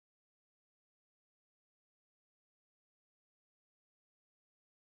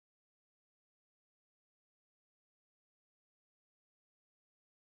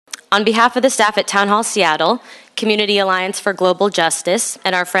On behalf of the staff at Town Hall Seattle, Community Alliance for Global Justice,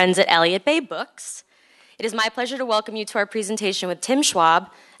 and our friends at Elliott Bay Books, it is my pleasure to welcome you to our presentation with Tim Schwab,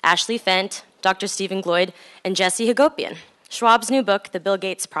 Ashley Fent, Dr. Stephen Gloyd, and Jesse Hagopian. Schwab's new book, The Bill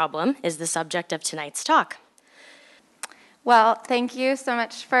Gates Problem, is the subject of tonight's talk. Well, thank you so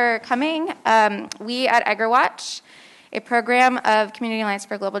much for coming. We at AGRA, a program of Community Alliance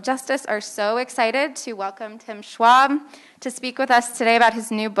for Global Justice, are so excited to welcome Tim Schwab to speak with us today about his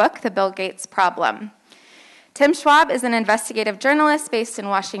new book, The Bill Gates Problem. Tim Schwab is an investigative journalist based in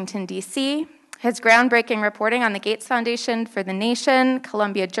Washington, D.C. His groundbreaking reporting on the Gates Foundation for the Nation,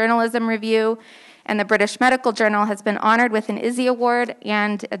 Columbia Journalism Review, and the British Medical Journal has been honored with an Izzy Award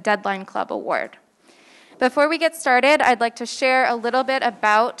and a Deadline Club Award. Before we get started, I'd like to share a little bit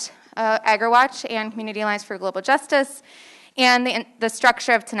about AGRA and Community Alliance for Global Justice and the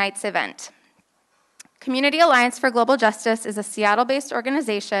structure of tonight's event. Community Alliance for Global Justice is a Seattle-based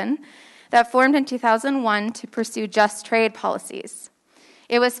organization that formed in 2001 to pursue just trade policies.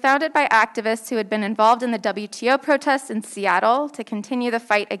 It was founded by activists who had been involved in the WTO protests in Seattle to continue the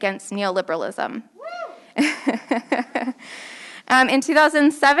fight against neoliberalism. In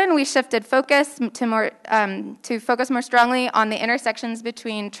 2007, we shifted focus to focus more strongly on the intersections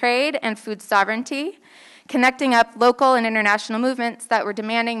between trade and food sovereignty, connecting up local and international movements that were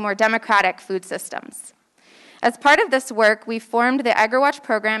demanding more democratic food systems. As part of this work, we formed the AGRA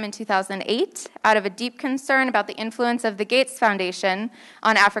program in 2008 out of a deep concern about the influence of the Gates Foundation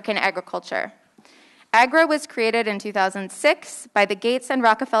on African agriculture. AGRA was created in 2006 by the Gates and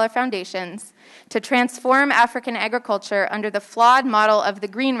Rockefeller Foundations to transform African agriculture under the flawed model of the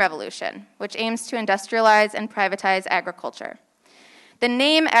Green Revolution, which aims to industrialize and privatize agriculture. The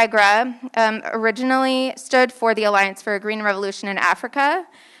name AGRA originally stood for the Alliance for a Green Revolution in Africa,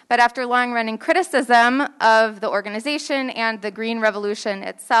 but after long-running criticism of the organization and the Green Revolution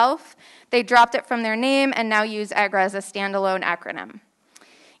itself, they dropped it from their name and now use AGRA as a standalone acronym.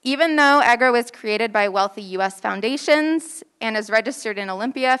 Even though AGRA was created by wealthy U.S. foundations and is registered in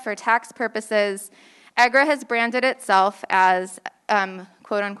Olympia for tax purposes, AGRA has branded itself as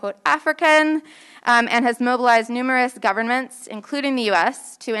quote-unquote African and has mobilized numerous governments, including the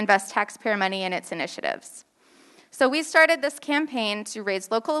U.S., to invest taxpayer money in its initiatives. So we started this campaign to raise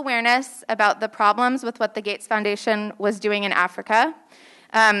local awareness about the problems with what the Gates Foundation was doing in Africa.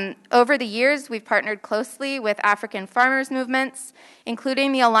 Over the years, we've partnered closely with African farmers' movements,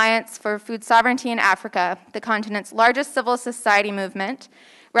 including the Alliance for Food Sovereignty in Africa, the continent's largest civil society movement,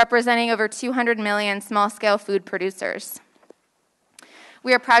 representing over 200 million small-scale food producers.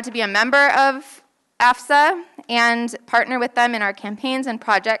 We are proud to be a member of AFSA and partner with them in our campaigns and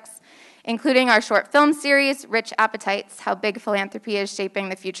projects, including our short film series, Rich Appetites: How Big Philanthropy is Shaping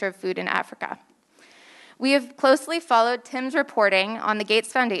the Future of Food in Africa. We have closely followed Tim's reporting on the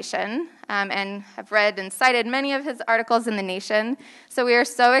Gates Foundation and have read and cited many of his articles in The Nation, so we are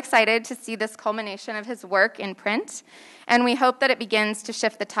so excited to see this culmination of his work in print, and we hope that it begins to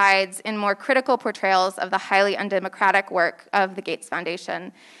shift the tides in more critical portrayals of the highly undemocratic work of the Gates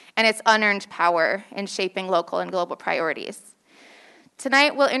Foundation and its unearned power in shaping local and global priorities.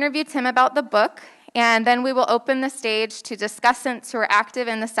 Tonight, we'll interview Tim about the book, and then we will open the stage to discussants who are active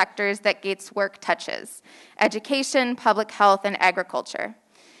in the sectors that Gates' work touches: education, public health, and agriculture.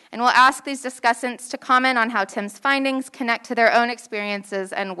 And we'll ask these discussants to comment on how Tim's findings connect to their own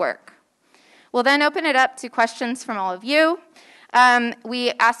experiences and work. We'll then open it up to questions from all of you.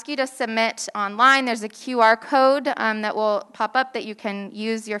 We ask you to submit online. There's a QR code that will pop up that you can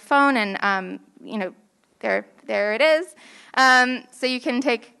use your phone, and there it is. So you can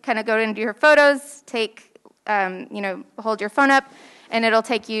go into your photos, hold your phone up, and it'll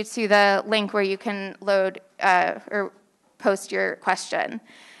take you to the link where you can load or post your question.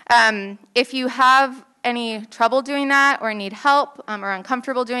 If you have any trouble doing that or need help or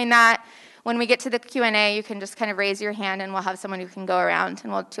uncomfortable doing that, when we get to the Q&A, you can just kind of raise your hand and we'll have someone who can go around,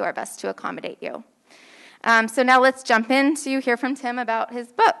 and we'll do our best to accommodate you. So now let's jump in to hear from Tim about his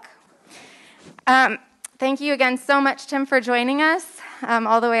book. Thank you again so much, Tim, for joining us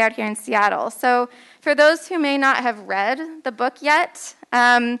all the way out here in Seattle. So for those who may not have read the book yet,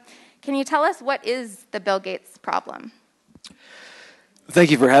 can you tell us what is the Bill Gates problem?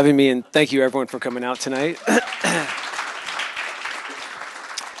 Thank you for having me, and thank you everyone for coming out tonight.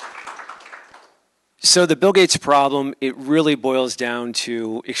 So the Bill Gates problem, it really boils down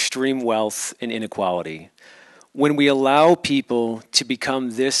to extreme wealth and inequality. When we allow people to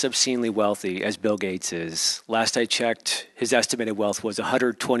become this obscenely wealthy, as Bill Gates is, last I checked, his estimated wealth was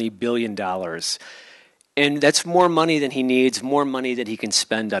 $120 billion. And that's more money than he needs, more money than he can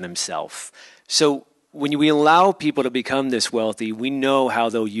spend on himself. So when we allow people to become this wealthy, we know how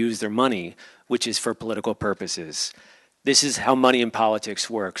they'll use their money, which is for political purposes. This is how money in politics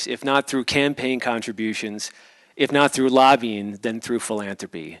works. If not through campaign contributions, if not through lobbying, then through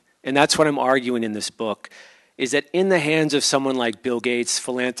philanthropy. And that's what I'm arguing in this book, is that in the hands of someone like Bill Gates,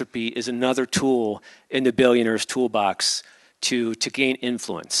 philanthropy is another tool in the billionaire's toolbox to gain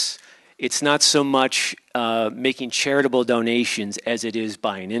influence. It's not so much making charitable donations as it is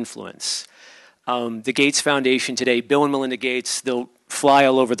buying influence. The Gates Foundation today, Bill and Melinda Gates, they'll fly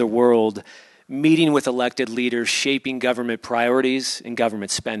all over the world, meeting with elected leaders, shaping government priorities and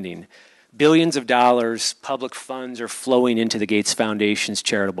government spending. Billions of dollars, public funds are flowing into the Gates Foundation's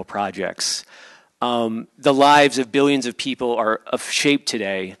charitable projects. The lives of billions of people are shaped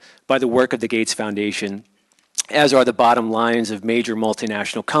today by the work of the Gates Foundation, as are the bottom lines of major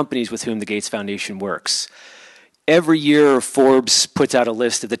multinational companies with whom the Gates Foundation works. Every year, Forbes puts out a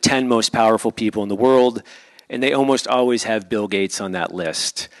list of the 10 most powerful people in the world, and they almost always have Bill Gates on that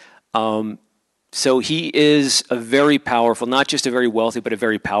list. So he is a very powerful, not just a very wealthy, but a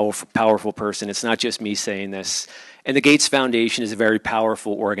very powerful person. It's not just me saying this. And the Gates Foundation is a very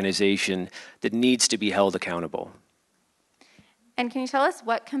powerful organization that needs to be held accountable. And can you tell us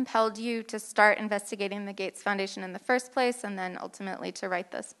what compelled you to start investigating the Gates Foundation in the first place and then ultimately to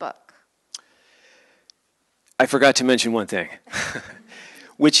write this book? I forgot to mention one thing,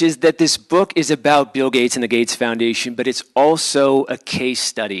 which is that this book is about Bill Gates and the Gates Foundation, but it's also a case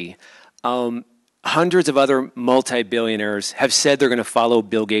study. Hundreds of other multi-billionaires have said they're going to follow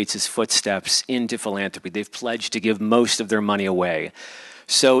Bill Gates' footsteps into philanthropy. They've pledged to give most of their money away.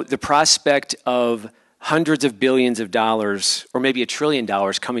 So the prospect of hundreds of billions of dollars, or maybe $1 trillion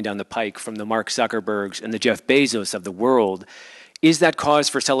coming down the pike from the Mark Zuckerbergs and the Jeff Bezos of the world, is that cause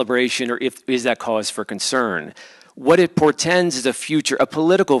for celebration, or is that cause for concern? What it portends is a future, a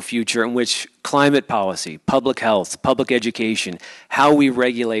political future in which climate policy, public health, public education, how we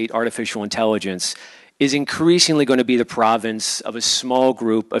regulate artificial intelligence is increasingly going to be the province of a small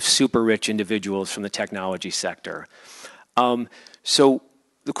group of super rich individuals from the technology sector. So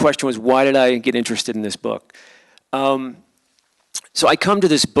the question was, why did I get interested in this book? So I come to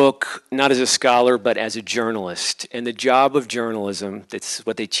this book not as a scholar, but as a journalist. And the job of journalism, that's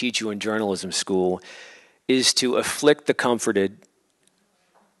what they teach you in journalism school, is to afflict the comforted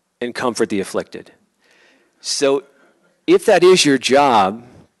and comfort the afflicted. So if that is your job,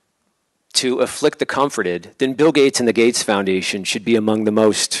 to afflict the comforted, then Bill Gates and the Gates Foundation should be among the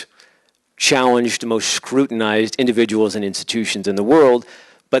most challenged, most scrutinized individuals and institutions in the world,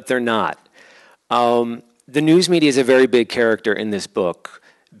 but they're not. The news media is a very big character in this book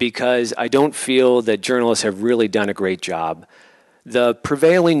because I don't feel that journalists have really done a great job. The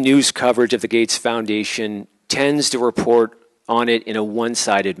prevailing news coverage of the Gates Foundation tends to report on it in a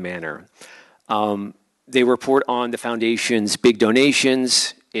one-sided manner. They report on the foundation's big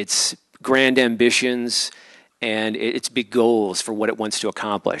donations, its grand ambitions, and its big goals for what it wants to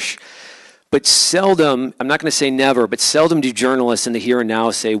accomplish. But seldom, I'm not going to say never, but seldom do journalists in the here and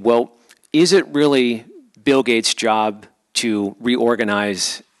now say, well, is it really Bill Gates' job to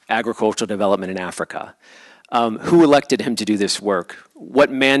reorganize agricultural development in Africa? Who elected him to do this work?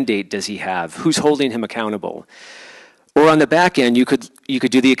 What mandate does he have? Who's holding him accountable? Or on the back end, you could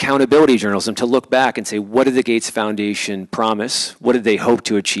do the accountability journalism to look back and say, what did the Gates Foundation promise? What did they hope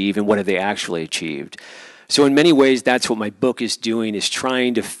to achieve? And what have they actually achieved? So in many ways, that's what my book is doing, is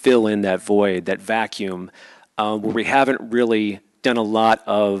trying to fill in that void, that vacuum, where we haven't really done a lot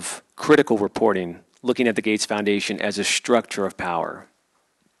of critical reporting, looking at the Gates Foundation as a structure of power.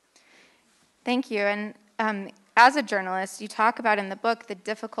 Thank you. And as a journalist, you talk about in the book the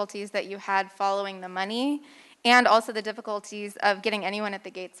difficulties that you had following the money and also the difficulties of getting anyone at the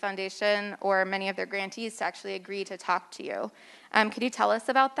Gates Foundation or many of their grantees to actually agree to talk to you. Could you tell us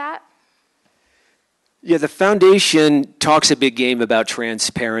about that? Yeah, the foundation talks a big game about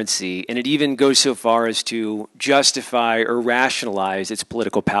transparency, and it even goes so far as to justify or rationalize its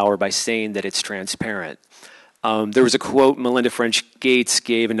political power by saying that it's transparent. There was a quote Melinda French Gates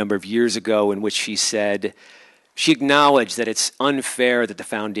gave a number of years ago in which she said, she acknowledged that it's unfair that the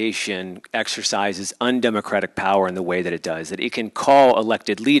foundation exercises undemocratic power in the way that it does, that it can call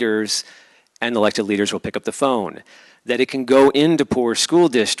elected leaders and elected leaders will pick up the phone, that it can go into poor school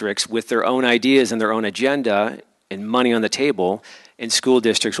districts with their own ideas and their own agenda and money on the table, and school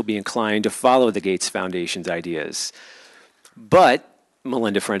districts will be inclined to follow the Gates Foundation's ideas. But,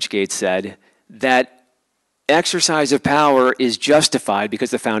 Melinda French Gates said, that exercise of power is justified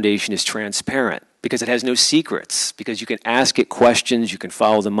because the foundation is transparent, because it has no secrets, because you can ask it questions, you can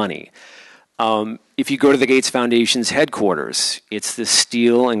follow the money. If you go to the Gates Foundation's headquarters, it's the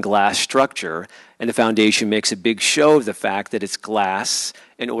steel and glass structure, and the foundation makes a big show of the fact that it's glass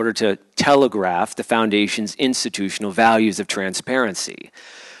in order to telegraph the foundation's institutional values of transparency.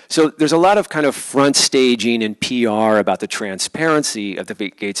 So there's a lot of kind of front staging and PR about the transparency of the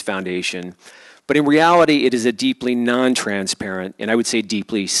Gates Foundation, but in reality, it is a deeply non-transparent, and I would say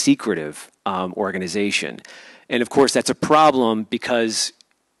deeply secretive organization. And of course, that's a problem because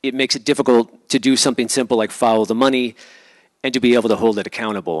it makes it difficult to do something simple like follow the money and to be able to hold it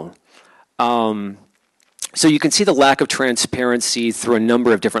accountable. So you can see the lack of transparency through a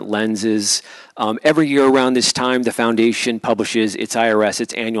number of different lenses. Every year around this time, the foundation publishes its IRS,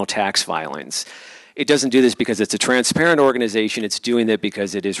 its annual tax filings. It doesn't do this because it's a transparent organization. It's doing it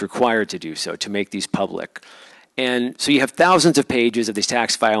because it is required to do so, to make these public. And so you have thousands of pages of these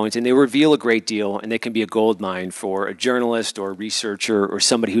tax filings, and they reveal a great deal, and they can be a gold mine for a journalist or a researcher or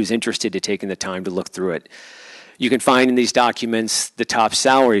somebody who's interested in taking the time to look through it. You can find in these documents the top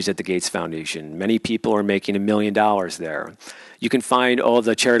salaries at the Gates Foundation. Many people are making $1 million there. You can find all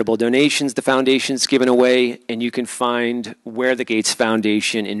the charitable donations the foundation's given away, and you can find where the Gates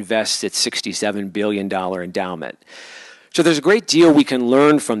Foundation invests its $67 billion endowment. So there's a great deal we can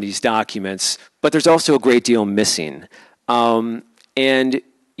learn from these documents, but there's also a great deal missing. And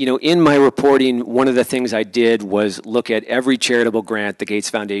you know, in my reporting, one of the things I did was look at every charitable grant the Gates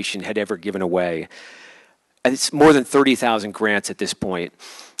Foundation had ever given away. It's more than 30,000 grants at this point.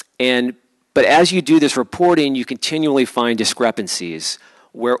 But as you do this reporting, you continually find discrepancies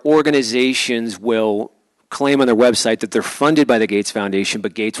where organizations will claim on their website that they're funded by the Gates Foundation,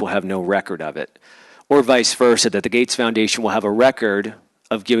 but Gates will have no record of it. Or vice versa, that the Gates Foundation will have a record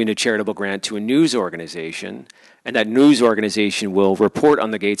of giving a charitable grant to a news organization, and that news organization will report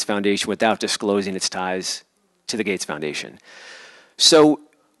on the Gates Foundation without disclosing its ties to the Gates Foundation. So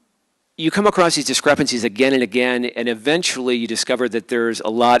you come across these discrepancies again and again, and eventually you discover that there's a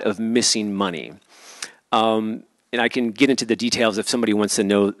lot of missing money. And I can get into the details if somebody wants to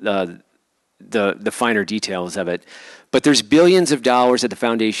know the finer details of it. But there's billions of dollars that the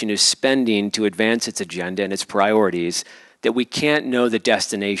foundation is spending to advance its agenda and its priorities that we can't know the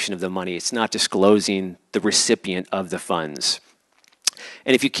destination of the money. It's not disclosing the recipient of the funds.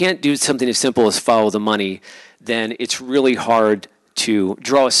 And if you can't do something as simple as follow the money, then it's really hard to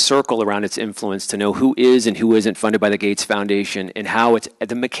draw a circle around its influence to know who is and who isn't funded by the Gates Foundation and how it's,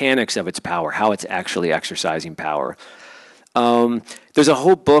 the mechanics of its power, how it's actually exercising power. There's a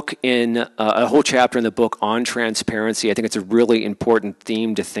whole book a whole chapter in the book on transparency. I think it's a really important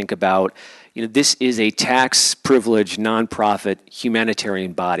theme to think about. You know, this is a tax-privileged, nonprofit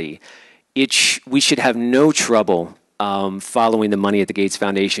humanitarian body. We should have no trouble following the money at the Gates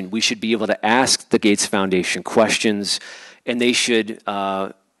Foundation. We should be able to ask the Gates Foundation questions, and they should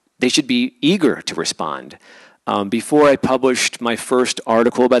be eager to respond. Before I published my first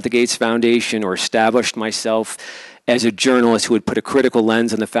article about the Gates Foundation or established myself as a journalist who would put a critical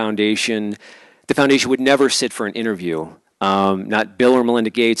lens on the foundation would never sit for an interview. Not Bill or Melinda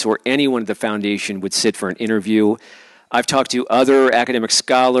Gates or anyone at the foundation would sit for an interview. I've talked to other academic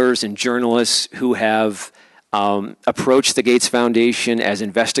scholars and journalists who have approached the Gates Foundation as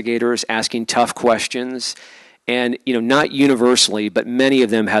investigators, asking tough questions. And, you know, not universally, but many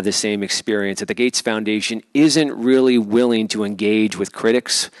of them have the same experience, that the Gates Foundation isn't really willing to engage with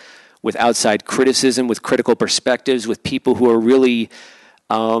critics, with outside criticism, with critical perspectives, with people who are really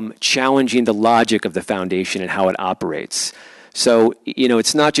challenging the logic of the foundation and how it operates. So, you know,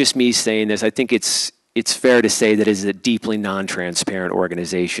 it's not just me saying this. I think it's fair to say that it is a deeply non-transparent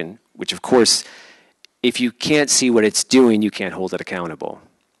organization, which, of course, if you can't see what it's doing, you can't hold it accountable.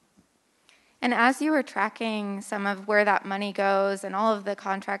 And as you were tracking some of where that money goes and all of the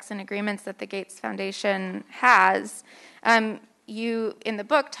contracts and agreements that the Gates Foundation has, you, in the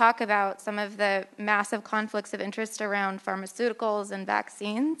book, talk about some of the massive conflicts of interest around pharmaceuticals and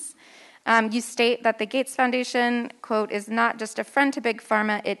vaccines. You state that the Gates Foundation, quote, is not just a friend to Big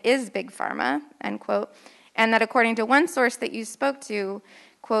Pharma, it is Big Pharma, end quote, and that according to one source that you spoke to,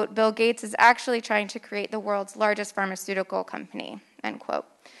 quote, Bill Gates is actually trying to create the world's largest pharmaceutical company, end quote.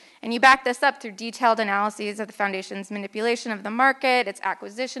 And you back this up through detailed analyses of the foundation's manipulation of the market, its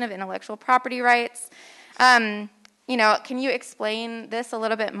acquisition of intellectual property rights. You know, can you explain this a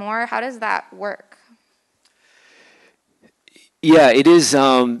little bit more? How does that work? Yeah, it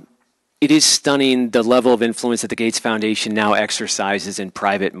is stunning the level of influence that the Gates Foundation now exercises in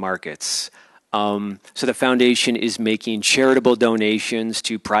private markets. So the foundation is making charitable donations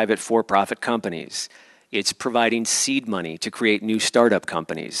to private for-profit companies. It's providing seed money to create new startup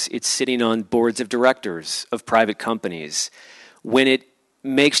companies. It's sitting on boards of directors of private companies. When it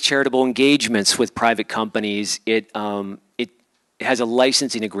makes charitable engagements with private companies. It has a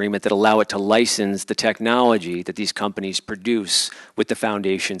licensing agreement that allow it to license the technology that these companies produce with the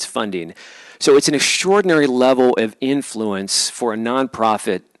foundation's funding. So it's an extraordinary level of influence for a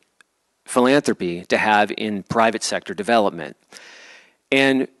nonprofit philanthropy to have in private sector development.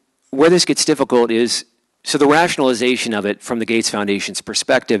 And where this gets difficult is, so the rationalization of it from the Gates Foundation's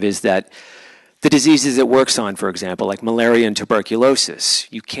perspective is that the diseases it works on, for example, like malaria and tuberculosis,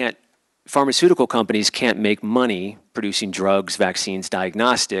 pharmaceutical companies can't make money producing drugs, vaccines,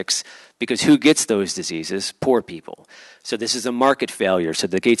 diagnostics, because who gets those diseases? Poor people. So this is a market failure. So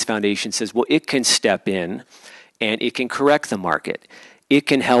the Gates Foundation says, well, it can step in and it can correct the market. It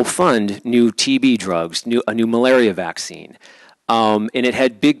can help fund new TB drugs, a new malaria vaccine. And it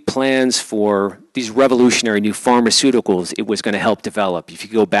had big plans for these revolutionary new pharmaceuticals it was going to help develop. If you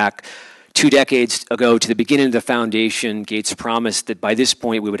go back 2 decades ago to the beginning of the foundation, Gates promised that by this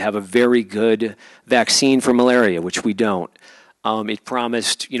point we would have a very good vaccine for malaria, which we don't. It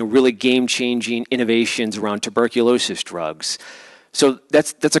promised, really game-changing innovations around tuberculosis drugs. So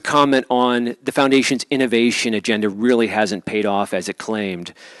that's a comment on the foundation's innovation agenda really hasn't paid off as it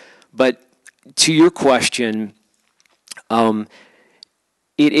claimed. But to your question, it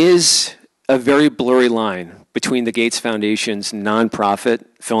is a very blurry line between the Gates Foundation's nonprofit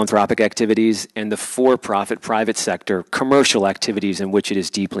philanthropic activities and the for-profit private sector commercial activities in which it is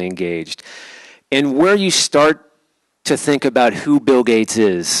deeply engaged. And where you start to think about who Bill Gates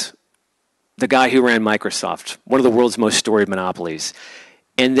is, the guy who ran Microsoft, one of the world's most storied monopolies,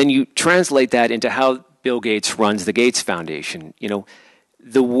 and then you translate that into how Bill Gates runs the Gates Foundation.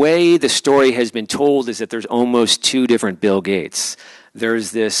 The way the story has been told is that there's almost 2 different Bill Gates.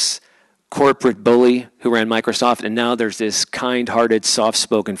 There's this corporate bully who ran Microsoft, and now there's this kind-hearted,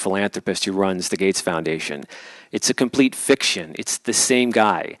 soft-spoken philanthropist who runs the Gates Foundation. It's a complete fiction. It's the same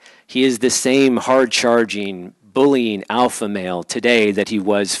guy. He is the same hard-charging, bullying alpha male today that he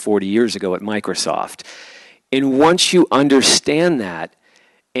was 40 years ago at Microsoft. And once you understand that,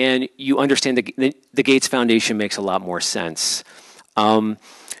 and you understand the Gates Foundation makes a lot more sense.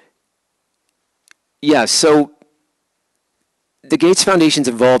 So the Gates Foundation's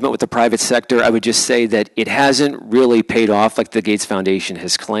involvement with the private sector, I would just say that it hasn't really paid off like the Gates Foundation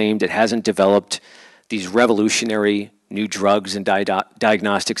has claimed. It hasn't developed these revolutionary new drugs and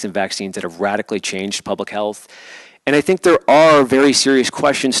diagnostics and vaccines that have radically changed public health. And I think there are very serious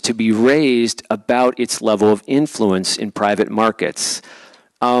questions to be raised about its level of influence in private markets.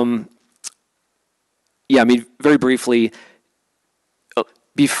 Very briefly,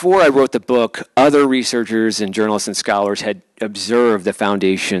 before I wrote the book, other researchers and journalists and scholars had observed the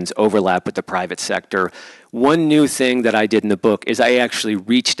foundation's overlap with the private sector. One new thing that I did in the book is I actually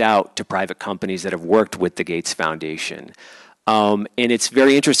reached out to private companies that have worked with the Gates Foundation. And it's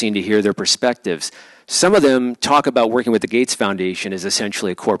very interesting to hear their perspectives. Some of them talk about working with the Gates Foundation as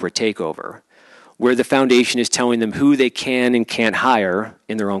essentially a corporate takeover, where the foundation is telling them who they can and can't hire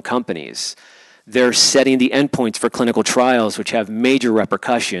in their own companies. They're setting the endpoints for clinical trials, which have major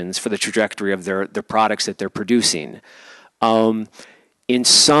repercussions for the trajectory of their products that they're producing. In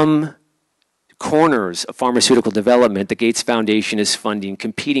some corners of pharmaceutical development, the Gates Foundation is funding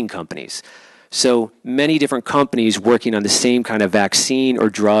competing companies. So many different companies working on the same kind of vaccine or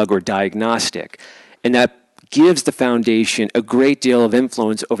drug or diagnostic. And that gives the foundation a great deal of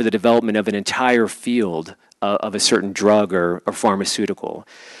influence over the development of an entire field of a certain drug or pharmaceutical.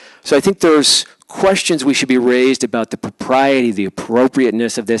 So I think there's questions we should be raised about the propriety, the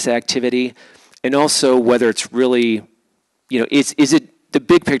appropriateness of this activity, and also whether it's really, is it, the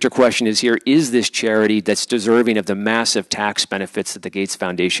big picture question is here, is this charity that's deserving of the massive tax benefits that the Gates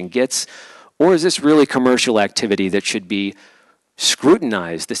Foundation gets, or is this really commercial activity that should be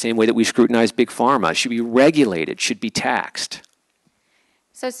scrutinized the same way that we scrutinize big pharma, should be regulated, should be taxed?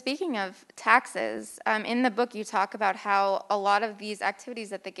 So speaking of taxes, in the book you talk about how a lot of these activities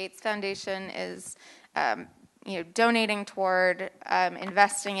that the Gates Foundation is donating toward,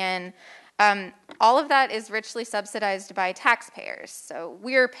 investing in, all of that is richly subsidized by taxpayers. So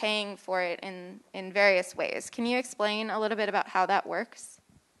we're paying for it in various ways. Can you explain a little bit about how that works?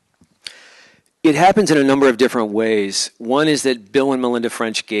 It happens in a number of different ways. One is that Bill and Melinda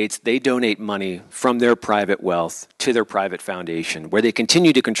French Gates, they donate money from their private wealth to their private foundation, where they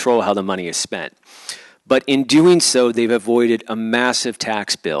continue to control how the money is spent. But in doing so, they've avoided a massive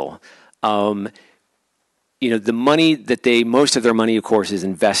tax bill. The money that most of their money, of course, is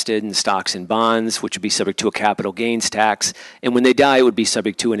invested in stocks and bonds, which would be subject to a capital gains tax. And when they die, it would be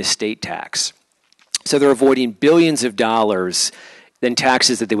subject to an estate tax. So they're avoiding billions of dollars than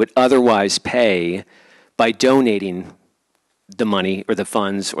taxes that they would otherwise pay by donating the money or the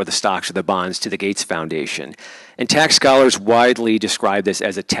funds or the stocks or the bonds to the Gates Foundation. And tax scholars widely describe this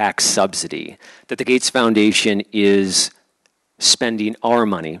as a tax subsidy, that the Gates Foundation is spending our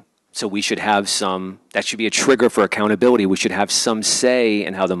money. So we should have that should be a trigger for accountability. We should have some say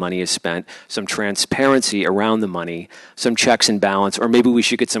in how the money is spent, some transparency around the money, some checks and balance, or maybe we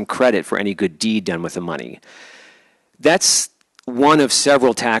should get some credit for any good deed done with the money. That's one of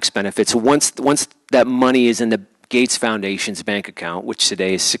several tax benefits. Once that money is in the Gates Foundation's bank account, which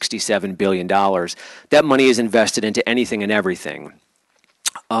today is $67 billion, that money is invested into anything and everything.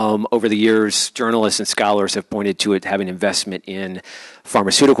 Over the years, journalists and scholars have pointed to it having investment in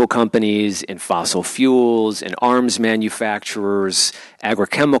pharmaceutical companies, in fossil fuels, in arms manufacturers,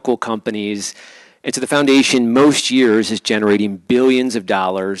 agrochemical companies. And so the foundation most years is generating billions of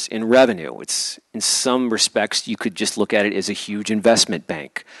dollars in revenue. It's, in some respects, you could just look at it as a huge investment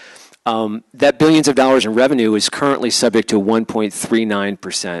bank. That billions of dollars in revenue is currently subject to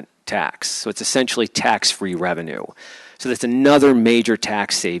 1.39% tax. So it's essentially tax-free revenue. So that's another major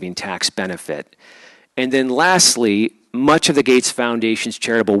tax-saving, tax benefit. And then lastly, much of the Gates Foundation's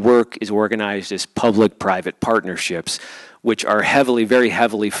charitable work is organized as public-private partnerships, which are very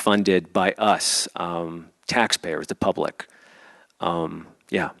heavily funded by us, taxpayers, the public.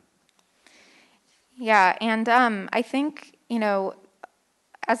 Yeah. Yeah, and I think,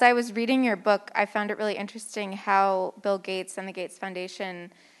 as I was reading your book, I found it really interesting how Bill Gates and the Gates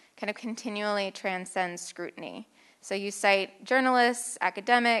Foundation kind of continually transcends scrutiny. So you cite journalists,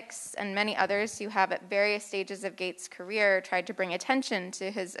 academics, and many others who have at various stages of Gates' career tried to bring attention to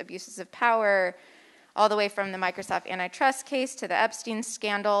his abuses of power, all the way from the Microsoft antitrust case to the Epstein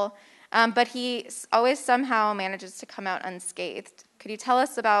scandal. But he always somehow manages to come out unscathed. Could you tell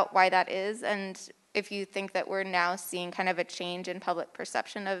us about why that is, and if you think that we're now seeing kind of a change in public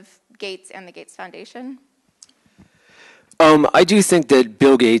perception of Gates and the Gates Foundation? I do think that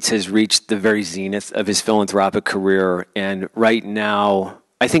Bill Gates has reached the very zenith of his philanthropic career, and right now,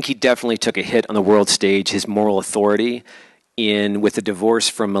 I think he definitely took a hit on the world stage, his moral authority, with the divorce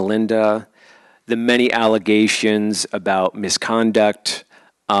from Melinda, the many allegations about misconduct,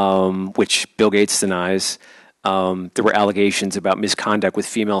 which Bill Gates denies. There were allegations about misconduct with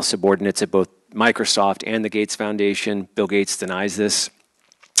female subordinates at both Microsoft and the Gates Foundation. Bill Gates denies this.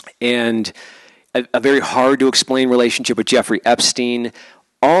 And a very hard-to-explain relationship with Jeffrey Epstein.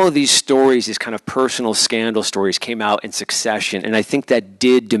 All of these stories, these kind of personal scandal stories, came out in succession, and I think that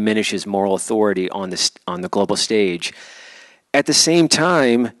did diminish his moral authority on the global stage. At the same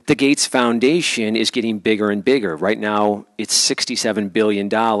time, the Gates Foundation is getting bigger and bigger. Right now, it's $67 billion.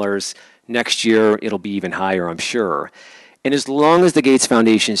 Next year, it'll be even higher, I'm sure. And as long as the Gates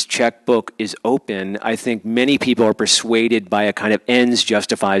Foundation's checkbook is open, I think many people are persuaded by a kind of ends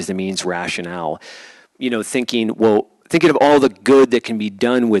justifies the means rationale. Thinking of all the good that can be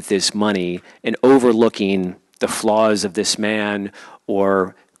done with this money and overlooking the flaws of this man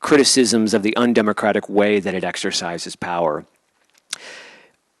or criticisms of the undemocratic way that it exercises power.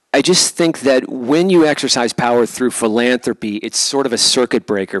 I just think that when you exercise power through philanthropy, it's sort of a circuit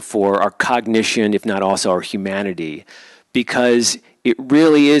breaker for our cognition, if not also our humanity, because it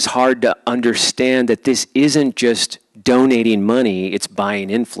really is hard to understand that this isn't just donating money, it's buying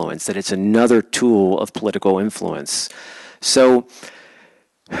influence, that it's another tool of political influence. So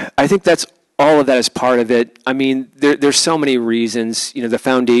I think that's all of that is part of it. I mean, there's so many reasons. The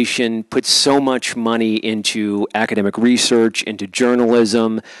foundation puts so much money into academic research, into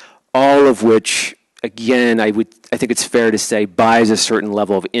journalism, all of which, again, I think it's fair to say, buys a certain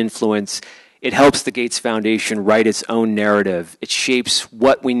level of influence. It helps the Gates Foundation write its own narrative. It shapes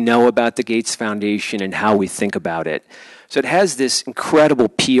what we know about the Gates Foundation and how we think about it. So it has this incredible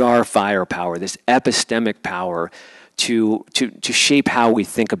PR firepower, this epistemic power to shape how we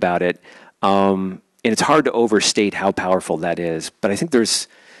think about it. And it's hard to overstate how powerful that is. But I think there's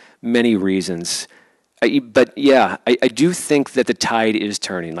many reasons. I do think that the tide is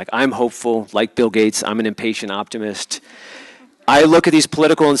turning. Like, I'm hopeful, like Bill Gates, I'm an impatient optimist. I look at these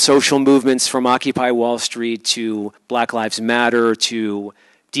political and social movements from Occupy Wall Street to Black Lives Matter to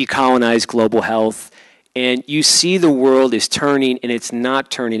decolonize global health, and you see the world is turning, and it's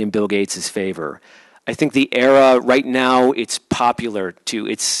not turning in Bill Gates' favor. I think the era right now, it's popular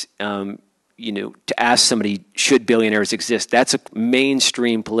to ask somebody, should billionaires exist? That's a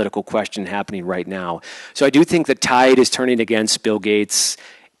mainstream political question happening right now. So I do think the tide is turning against Bill Gates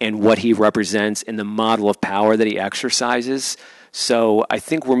and what he represents and the model of power that he exercises. So I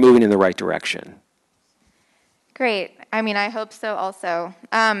think we're moving in the right direction. Great. I mean, I hope so also.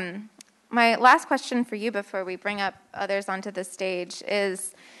 My last question for you before we bring up others onto the stage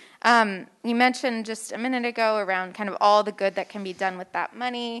is, You mentioned just a minute ago around kind of all the good that can be done with that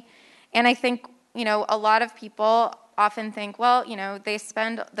money. And I think, a lot of people often think, well,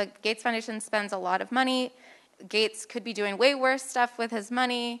 the Gates Foundation spends a lot of money. Gates could be doing way worse stuff with his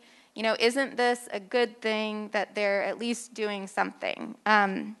money. Isn't this a good thing that they're at least doing something?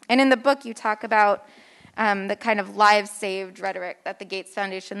 And in the book, you talk about the kind of lives saved rhetoric that the Gates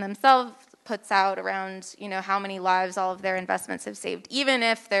Foundation themselves puts out around, how many lives all of their investments have saved, even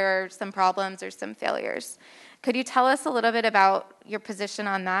if there are some problems or some failures. Could you tell us a little bit about your position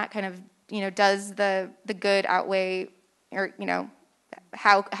on that? Kind of, does the good outweigh, or,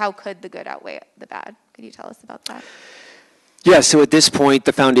 how could the good outweigh the bad? Could you tell us about that? Yeah, so at this point,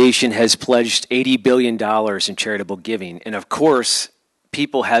 the foundation has pledged $80 billion in charitable giving. And of course,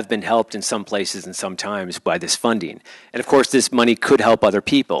 people have been helped in some places and sometimes by this funding. And of course, this money could help other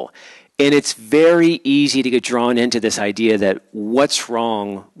people. And it's very easy to get drawn into this idea that what's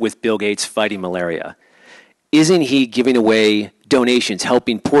wrong with Bill Gates fighting malaria? Isn't he giving away donations,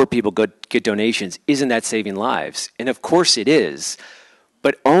 helping poor people get donations? Isn't that saving lives? And of course it is,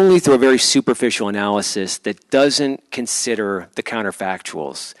 but only through a very superficial analysis that doesn't consider the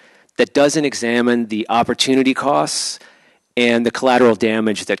counterfactuals, that doesn't examine the opportunity costs and the collateral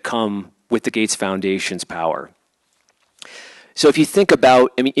damage that come with the Gates Foundation's power. So if you think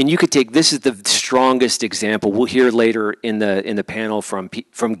about, and you could take, this is the strongest example. We'll hear later in the panel from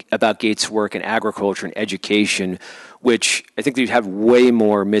about Gates' work in agriculture and education, which I think they have way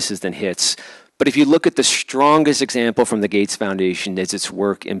more misses than hits. But if you look at the strongest example from the Gates Foundation, is its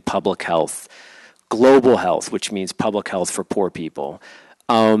work in public health, global health, which means public health for poor people.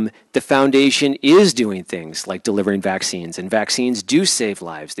 The foundation is doing things like delivering vaccines, and vaccines do save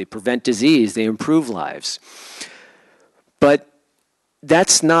lives. They prevent disease. They improve lives. But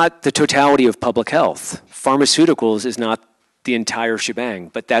that's not the totality of public health. Pharmaceuticals is not the entire shebang,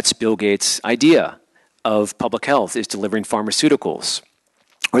 but that's Bill Gates' idea of public health, is delivering pharmaceuticals.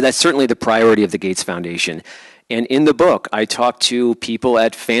 Or that's certainly the priority of the Gates Foundation. And in the book, I talk to people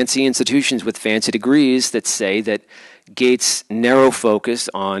at fancy institutions with fancy degrees that say that Gates' narrow focus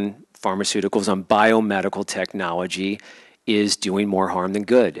on pharmaceuticals, on biomedical technology, is doing more harm than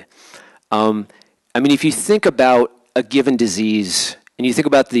good. If you think about a given disease, and you think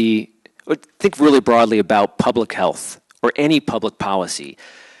about think really broadly about public health or any public policy,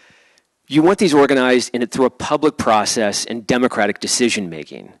 you want these organized through a public process and democratic decision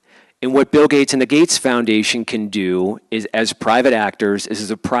making. And what Bill Gates and the Gates Foundation can do is, as private actors,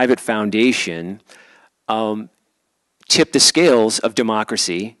 as a private foundation, tip the scales of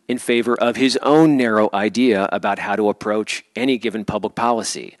democracy in favor of his own narrow idea about how to approach any given public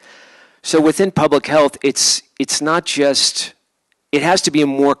policy. So within public health, it's not just, it has to be a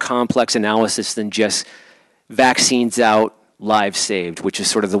more complex analysis than just vaccines out, lives saved, which is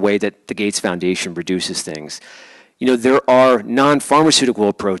sort of the way that the Gates Foundation reduces things. There are non-pharmaceutical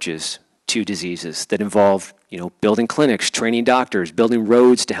approaches to diseases that involve, building clinics, training doctors, building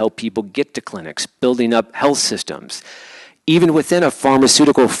roads to help people get to clinics, building up health systems. Even within a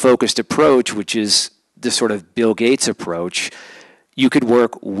pharmaceutical-focused approach, which is the sort of Bill Gates approach, you could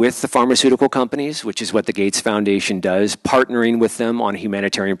work with the pharmaceutical companies, which is what the Gates Foundation does, partnering with them on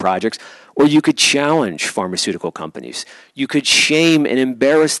humanitarian projects, or you could challenge pharmaceutical companies. You could shame and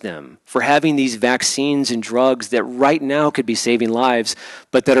embarrass them for having these vaccines and drugs that right now could be saving lives,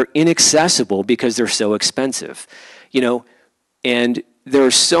 but that are inaccessible because they're so expensive. And there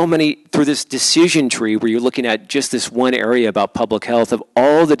are so many, through this decision tree where you're looking at just this one area about public health, of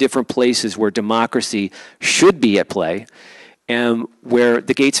all the different places where democracy should be at play, and where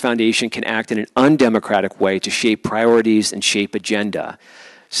the Gates Foundation can act in an undemocratic way to shape priorities and shape agenda.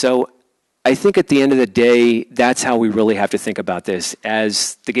 So I think at the end of the day, that's how we really have to think about this,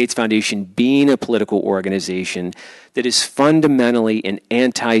 as the Gates Foundation being a political organization that is fundamentally an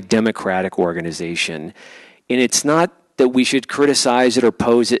anti-democratic organization. And it's not that we should criticize it or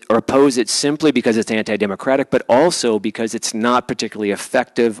oppose it simply because it's anti-democratic, but also because it's not particularly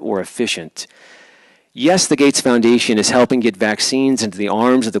effective or efficient. Yes, the Gates Foundation is helping get vaccines into the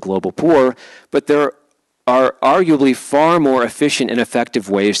arms of the global poor, but there are arguably far more efficient and effective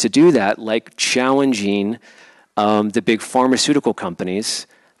ways to do that, like challenging the big pharmaceutical companies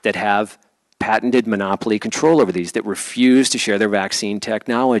that have patented monopoly control over these, that refuse to share their vaccine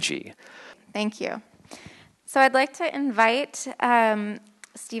technology. Thank you. So I'd like to invite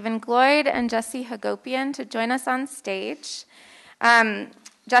Stephen Gloyd and Jesse Hagopian to join us on stage.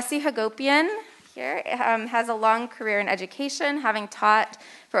 Jesse Hagopian here has a long career in education, having taught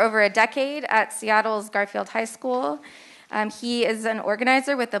for over a decade at Seattle's Garfield High School. He is an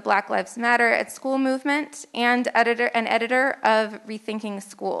organizer with the Black Lives Matter at School movement and editor of Rethinking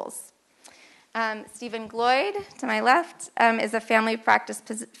Schools. Stephen Gloyd, to my left, is a family practice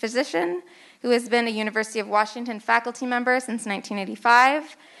physician who has been a University of Washington faculty member since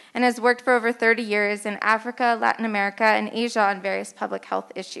 1985 and has worked for over 30 years in Africa, Latin America, and Asia on various public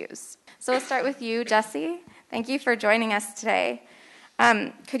health issues. So we'll start with you, Jesse. Thank you for joining us today.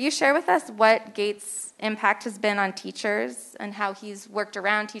 Could you share with us what Gates' impact has been on teachers and how he's worked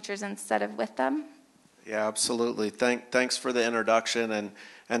around teachers instead of with them? Yeah, absolutely. Thanks for the introduction.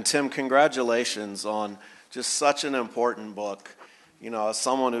 And Tim, congratulations on just such an important book. You know, as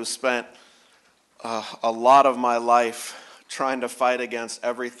someone who spent a lot of my life trying to fight against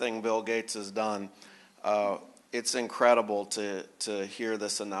everything Bill Gates has done, it's incredible to hear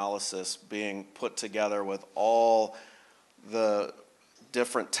this analysis being put together with all the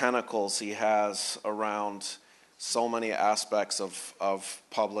different tentacles he has around so many aspects of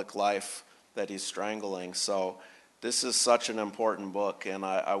public life that he's strangling. So this is such an important book, and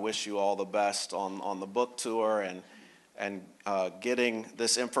I wish you all the best on the book tour and getting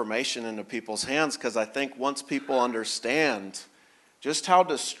this information into people's hands, because I think once people understand just how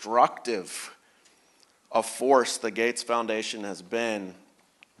destructive a force the Gates Foundation has been,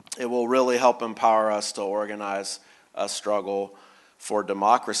 it will really help empower us to organize a struggle for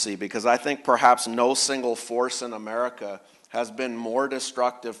democracy, because I think perhaps no single force in America has been more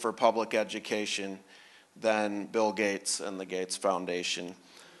destructive for public education than Bill Gates and the Gates Foundation.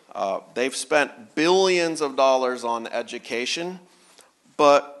 They've spent billions of dollars on education,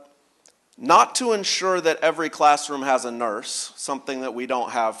 but not to ensure that every classroom has a nurse, something that we don't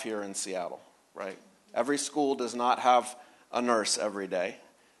have here in Seattle, right? Every school does not have a nurse every day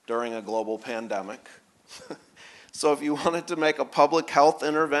during a global pandemic. So if you wanted to make a public health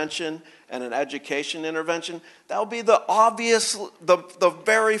intervention and an education intervention, that would be the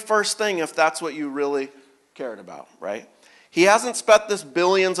very first thing if that's what you really cared about, right? He hasn't spent this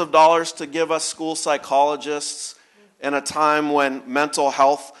billions of dollars to give us school psychologists in a time when mental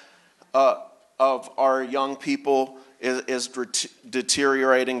health of our young people is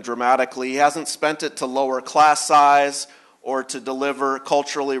deteriorating dramatically. He hasn't spent it to lower class size or to deliver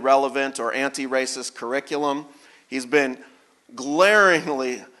culturally relevant or anti-racist curriculum. He's been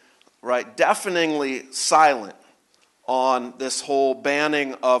glaringly, deafeningly silent on this whole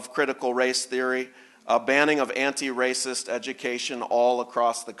banning of critical race theory, banning of anti-racist education all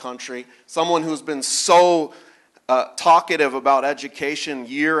across the country. Someone who's been so talkative about education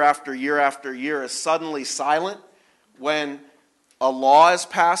year after year after year is suddenly silent when a law is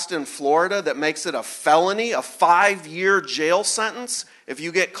passed in Florida that makes it a felony, a 5-year jail sentence, if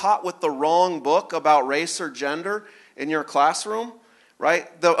you get caught with the wrong book about race or gender in your classroom,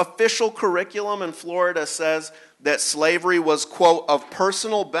 right? The official curriculum in Florida says that slavery was, quote, of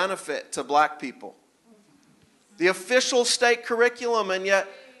personal benefit to black people. The official state curriculum, and yet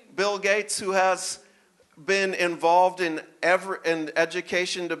Bill Gates, who has been involved in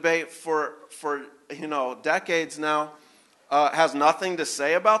education debate for decades now, has nothing to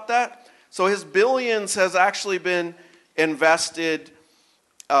say about that. So his billions has actually been invested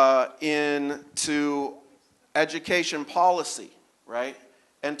into education policy, right?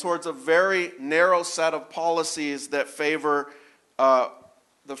 And towards a very narrow set of policies that favor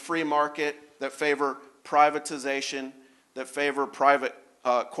the free market, that favor privatization, that favor private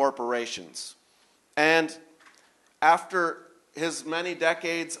corporations. And after his many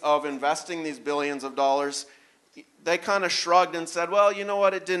decades of investing these billions of dollars, they kind of shrugged and said, well, you know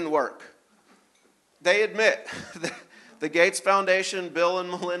what, it didn't work. They admit, the Gates Foundation, Bill and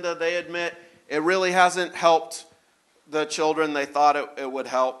Melinda, they admit it really hasn't helped the children they thought it would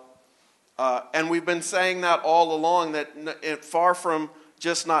help. And we've been saying that all along, that far from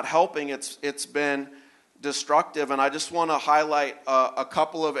just not helping, it's been destructive. And I just want to highlight a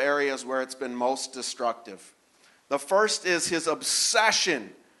couple of areas where it's been most destructive. The first is his obsession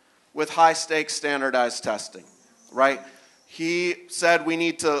with high-stakes standardized testing, right? He said we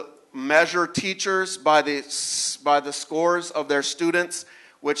need to measure teachers by the scores of their students,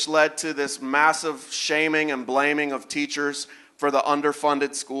 which led to this massive shaming and blaming of teachers for the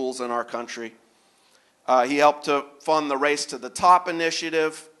underfunded schools in our country. He helped to fund the Race to the Top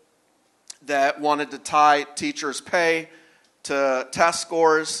initiative that wanted to tie teachers' pay to test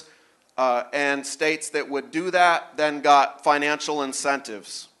scores, and states that would do that then got financial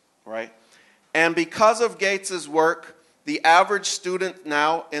incentives, right? And because of Gates's work, the average student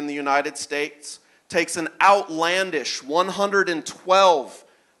now in the United States takes an outlandish 112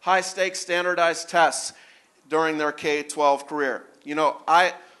 high-stakes standardized tests during their K-12 career. You know,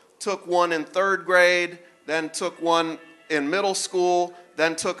 I took one in 3rd grade, then took one in middle school,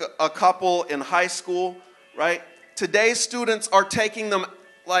 then took a couple in high school, right? Today's students are taking them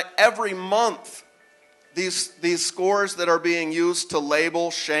like every month, these scores that are being used to label,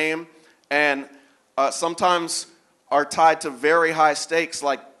 shame, and sometimes are tied to very high stakes,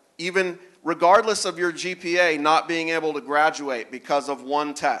 like even regardless of your GPA, not being able to graduate because of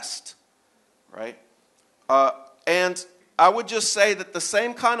one test, right? And I would just say that the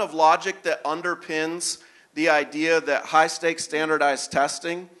same kind of logic that underpins the idea that high-stakes standardized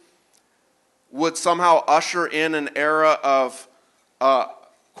testing would somehow usher in an era of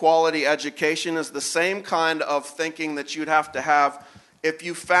quality education is the same kind of thinking that you'd have to have if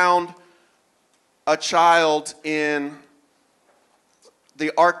you found a child in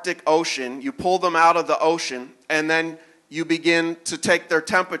the Arctic Ocean, you pull them out of the ocean, and then you begin to take their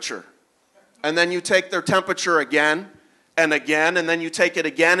temperature. And then you take their temperature again, and again, and then you take it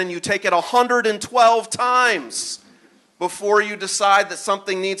again, and you take it 112 times before you decide that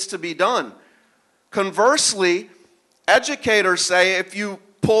something needs to be done. Conversely, educators say if you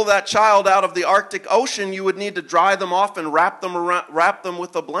pull that child out of the Arctic Ocean, you would need to dry them off and wrap them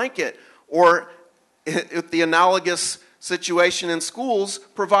with a blanket. Or, if the analogous situation in schools,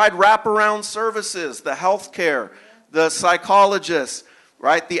 provide wraparound services, the health care, the psychologists,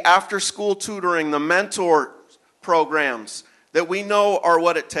 right? The after-school tutoring, the mentor programs that we know are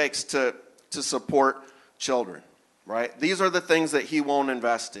what it takes to support children, right? These are the things that he won't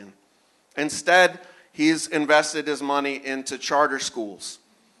invest in. Instead, he's invested his money into charter schools,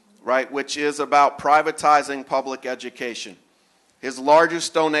 right, which is about privatizing public education. His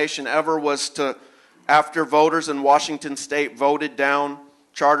largest donation ever was to, after voters in Washington State voted down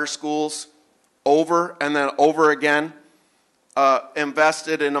charter schools over and then over again,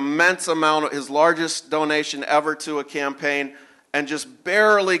 invested an immense amount of his largest donation ever to a campaign and just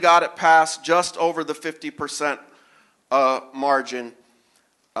barely got it passed just over the 50% margin.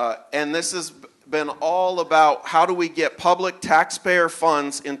 And this has been all about how do we get public taxpayer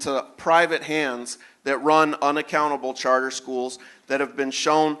funds into private hands that run unaccountable charter schools that have been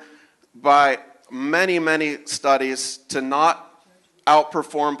shown by many, many studies to not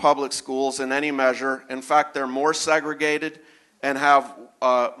outperform public schools in any measure. In fact, they're more segregated and have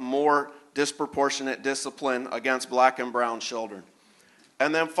more disproportionate discipline against black and brown children.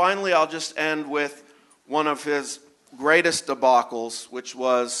 And then finally, I'll just end with one of his greatest debacles, which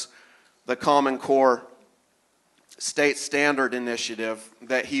was the Common Core State Standard Initiative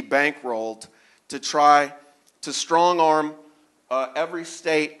that he bankrolled to try to strong-arm every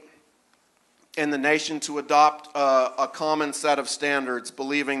state in the nation to adopt a common set of standards,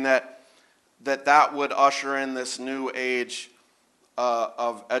 believing that would usher in this new age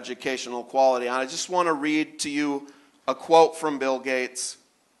of educational quality. And I just want to read to you a quote from Bill Gates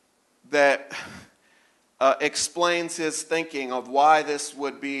that explains his thinking of why this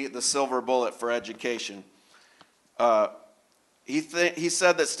would be the silver bullet for education. He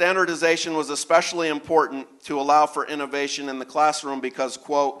said that standardization was especially important to allow for innovation in the classroom because,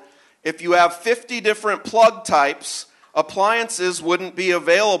 quote, if you have 50 different plug types, appliances wouldn't be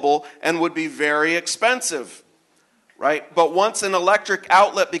available and would be very expensive, right? But once an electric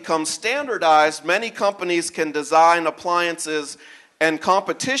outlet becomes standardized, many companies can design appliances and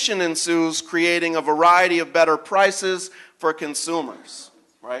competition ensues, creating a variety of better prices for consumers,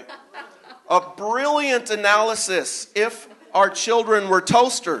 right? A brilliant analysis if our children were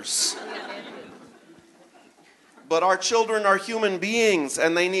toasters. But our children are human beings,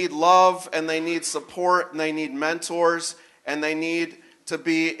 and they need love, and they need support, and they need mentors, and they need to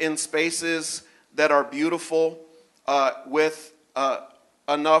be in spaces that are beautiful with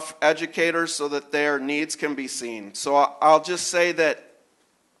enough educators so that their needs can be seen. So I'll just say that,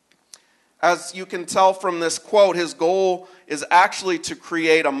 as you can tell from this quote, his goal is actually to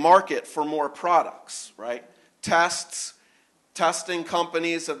create a market for more products, right? Testing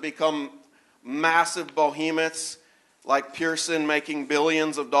companies have become massive behemoths, like Pearson making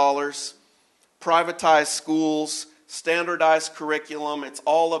billions of dollars, privatized schools, standardized curriculum. It's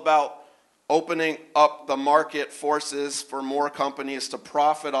all about opening up the market forces for more companies to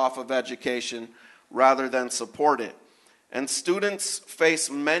profit off of education rather than support it. And students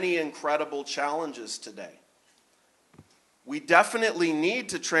face many incredible challenges today. We definitely need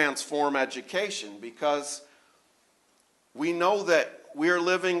to transform education because we know that we are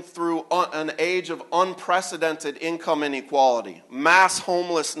living through an age of unprecedented income inequality, mass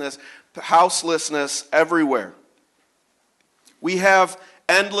homelessness, houselessness everywhere. We have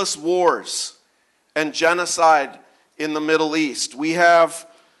endless wars and genocide in the Middle East. We have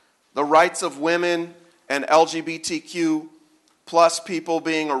the rights of women and LGBTQ plus people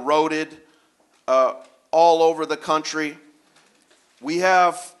being eroded all over the country. We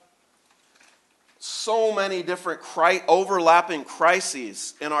have so many different overlapping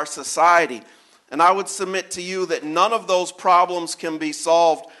crises in our society. And I would submit to you that none of those problems can be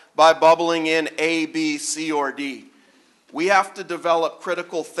solved by bubbling in A, B, C, or D. We have to develop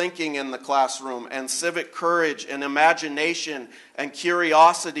critical thinking in the classroom and civic courage and imagination and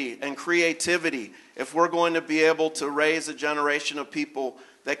curiosity and creativity if we're going to be able to raise a generation of people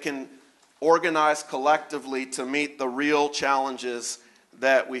that can organize collectively to meet the real challenges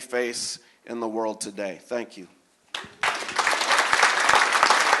that we face in the world today. Thank you.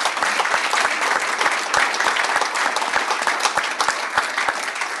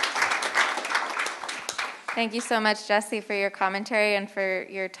 Thank you so much, Jesse, for your commentary and for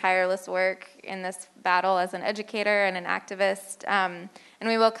your tireless work in this battle as an educator and an activist. And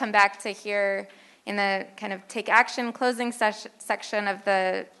we will come back to hear in the kind of take action closing section of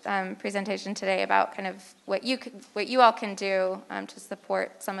the presentation today about kind of what you all can do to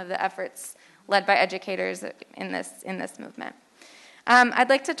support some of the efforts led by educators in this movement. I'd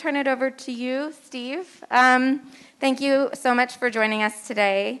like to turn it over to you, Steve. Thank you so much for joining us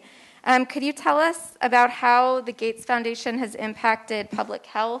today. Could you tell us about how the Gates Foundation has impacted public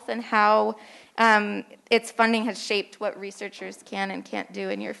health and how its funding has shaped what researchers can and can't do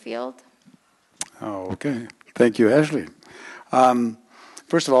in your field? Oh, okay. Thank you, Ashley.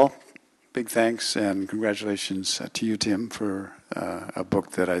 First of all, big thanks and congratulations to you, Tim, for a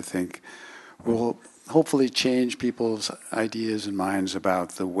book that I think will hopefully change people's ideas and minds about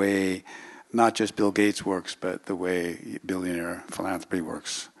the way not just Bill Gates works, but the way billionaire philanthropy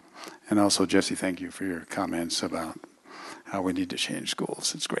works. And also, Jesse, thank you for your comments about how we need to change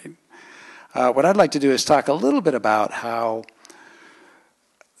schools. It's great. What I'd like to do is talk a little bit about how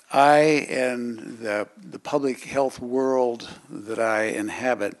I and the public health world that I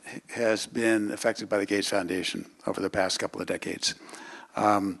inhabit has been affected by the Gates Foundation over the past couple of decades.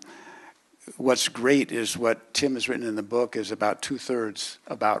 What's great is what Tim has written in the book is about 2/3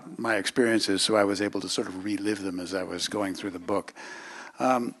 about my experiences, so I was able to sort of relive them as I was going through the book.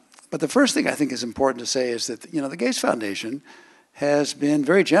 But the first thing I think is important to say is that the Gates Foundation has been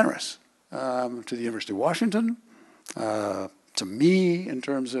very generous to the University of Washington, to me in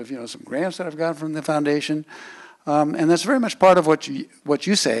terms of some grants that I've gotten from the foundation, and that's very much part of what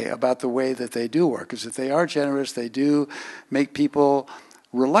you say about the way that they do work, is that they are generous. They do make people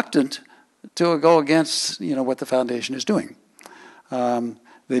reluctant to go against what the foundation is doing.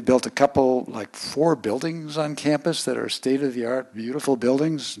 They built a couple, like 4 buildings on campus that are state-of-the-art, beautiful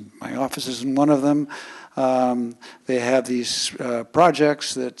buildings. My office is in one of them. They have these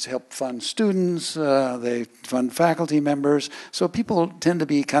projects that help fund students. They fund faculty members. So people tend to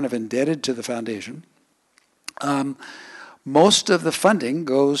be kind of indebted to the foundation. Most of the funding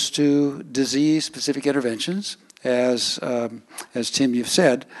goes to disease-specific interventions, as Tim, you've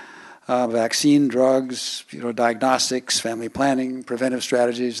said. Vaccine, drugs, diagnostics, family planning, preventive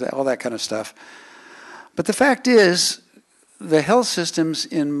strategies, all that kind of stuff. But the fact is, the health systems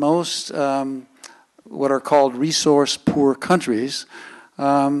in most what are called resource-poor countries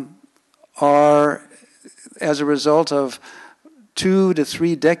are, as a result of 2 to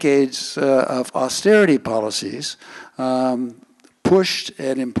 3 decades of austerity policies pushed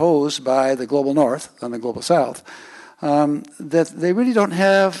and imposed by the global north on the global south, that they really don't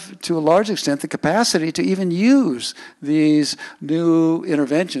have, to a large extent, the capacity to even use these new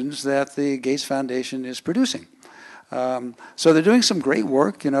interventions that the Gates Foundation is producing. So they're doing some great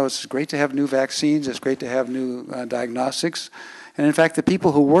work. It's great to have new vaccines. It's great to have new diagnostics. And in fact, the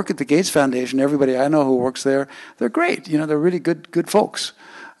people who work at the Gates Foundation, everybody I know who works there, they're great. They're really good folks.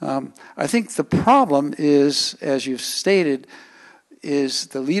 I think the problem is, as you've stated, is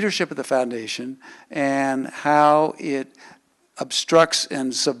the leadership of the foundation and how it obstructs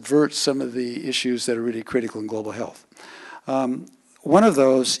and subverts some of the issues that are really critical in global health. One of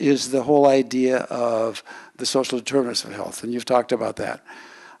those is the whole idea of the social determinants of health, and you've talked about that.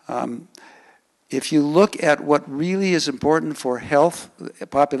 If you look at what really is important for health,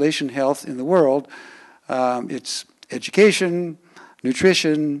 population health in the world, it's education,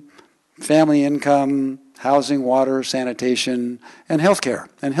 nutrition, family income, housing, water, sanitation, and healthcare.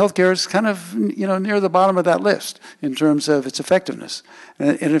 And healthcare is kind of near the bottom of that list in terms of its effectiveness.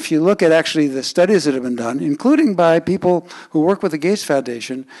 And if you look at actually the studies that have been done, including by people who work with the Gates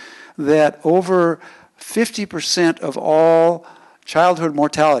Foundation, that over 50% of all childhood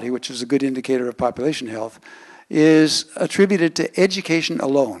mortality, which is a good indicator of population health, is attributed to education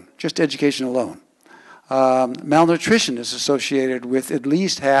alone, just education alone. Malnutrition is associated with at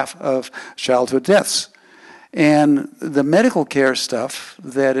least half of childhood deaths. And the medical care stuff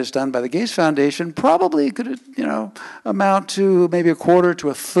that is done by the Gates Foundation probably could, amount to maybe a quarter to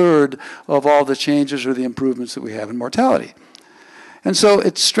a third of all the changes or the improvements that we have in mortality. And so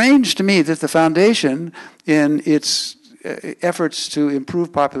it's strange to me that the foundation, in its efforts to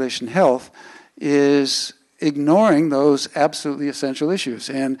improve population health, is ignoring those absolutely essential issues.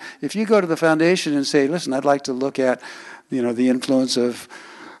 And if you go to the foundation and say, listen, I'd like to look at, the influence of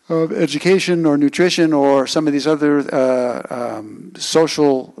education or nutrition or some of these other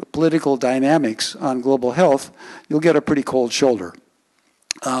social, political dynamics on global health, you'll get a pretty cold shoulder.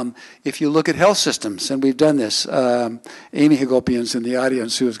 If you look at health systems, and we've done this, Amy Hagopian's in the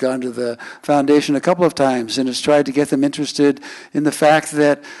audience, who has gone to the foundation a couple of times and has tried to get them interested in the fact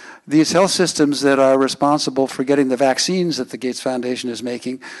that these health systems that are responsible for getting the vaccines that the Gates Foundation is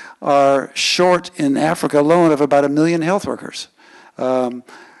making are short in Africa alone of about 1 million health workers. So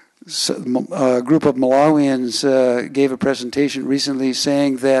a group of Malawians gave a presentation recently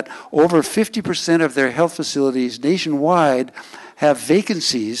saying that over 50% of their health facilities nationwide have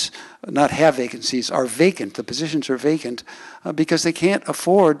vacancies, are vacant. The positions are vacant because they can't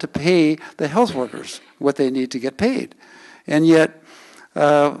afford to pay the health workers what they need to get paid. And yet,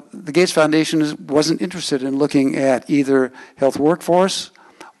 the Gates Foundation wasn't interested in looking at either health workforce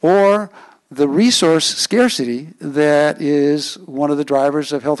or the resource scarcity that is one of the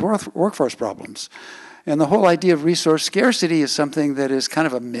drivers of health workforce problems. And the whole idea of resource scarcity is something that is kind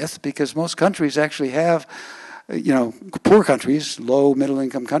of a myth, because most countries actually have, poor countries, low,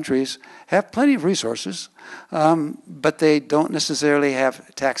 middle-income countries, have plenty of resources, but they don't necessarily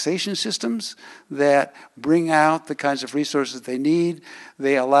have taxation systems that bring out the kinds of resources they need.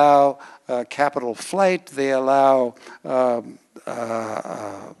 They allow capital flight. They allow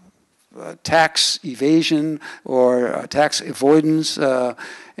tax evasion or tax avoidance.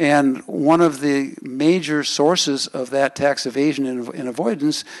 And one of the major sources of that tax evasion and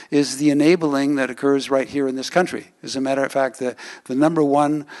avoidance is the enabling that occurs right here in this country. As a matter of fact, the number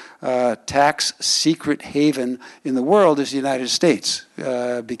one tax secret haven in the world is the United States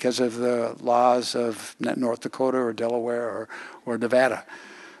because of the laws of North Dakota or Delaware or Nevada.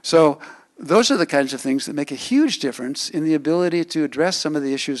 So those are the kinds of things that make a huge difference in the ability to address some of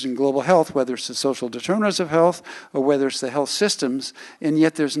the issues in global health, whether it's the social determinants of health or whether it's the health systems, and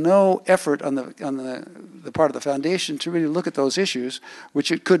yet there's no effort on the part of the foundation to really look at those issues,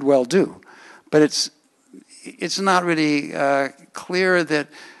 which it could well do. But it's not really clear that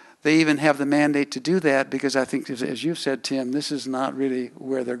they even have the mandate to do that, because I think, as you've said, Tim, this is not really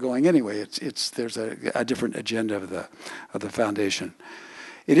where they're going anyway. There's a different agenda of the foundation.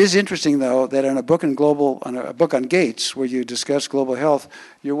 It is interesting, though, that on a book on Gates, where you discuss global health,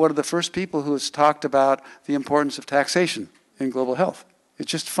 you're one of the first people who has talked about the importance of taxation in global health.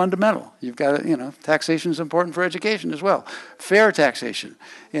 It's just fundamental. You've got taxation is important for education as well, fair taxation,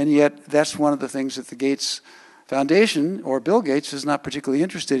 and yet that's one of the things that the Gates Foundation or Bill Gates is not particularly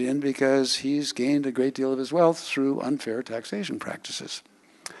interested in, because he's gained a great deal of his wealth through unfair taxation practices.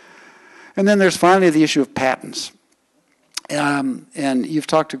 And then there's finally the issue of patents. And you've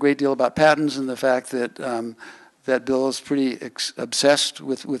talked a great deal about patents and the fact that that Bill is pretty obsessed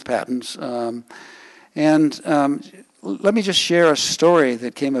with patents. Let me just share a story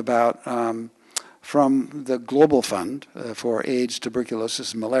that came about from the Global Fund for AIDS,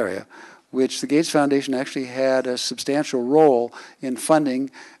 tuberculosis, and malaria, which the Gates Foundation actually had a substantial role in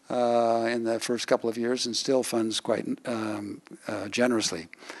funding in the first couple of years, and still funds quite generously.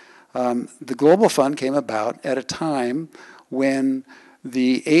 The Global Fund came about at a time when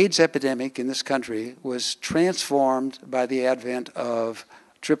the AIDS epidemic in this country was transformed by the advent of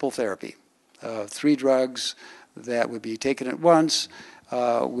triple therapy, 3 drugs that would be taken at once,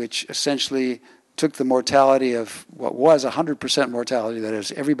 which essentially took the mortality of what was 100% mortality, that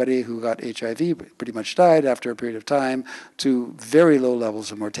is, everybody who got HIV pretty much died after a period of time, to very low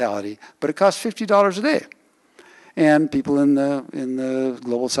levels of mortality, but it cost $50 a day. And people in the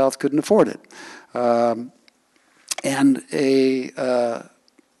global south couldn't afford it. In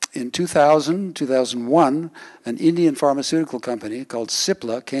 2001, an Indian pharmaceutical company called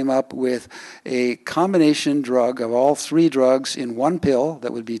Cipla came up with a combination drug of all 3 drugs in one pill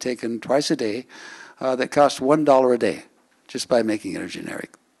that would be taken twice a day that cost $1 a day, just by making it a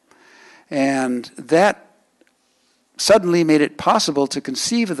generic. And that suddenly made it possible to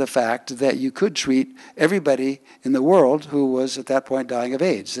conceive of the fact that you could treat everybody in the world who was at that point dying of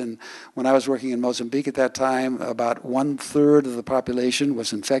AIDS. And when I was working in Mozambique at that time, about 1/3 of the population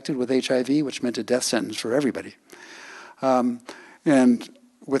was infected with HIV, which meant a death sentence for everybody. And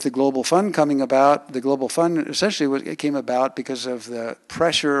with the Global Fund coming about, the Global Fund essentially came about because of the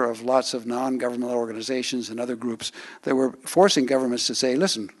pressure of lots of non-governmental organizations and other groups that were forcing governments to say,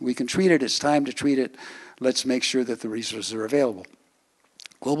 listen, we can treat it, it's time to treat it, let's make sure that the resources are available.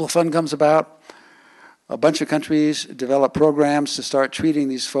 Global Fund comes about, a bunch of countries develop programs to start treating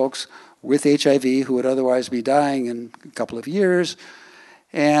these folks with HIV who would otherwise be dying in a couple of years,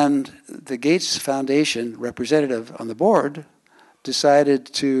 and the Gates Foundation representative on the board decided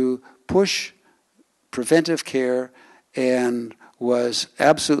to push preventive care and was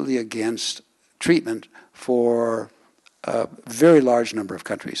absolutely against treatment for a very large number of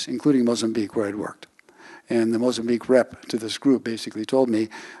countries, including Mozambique, where I'd worked. And the Mozambique rep to this group basically told me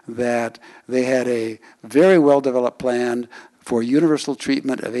that they had a very well-developed plan for universal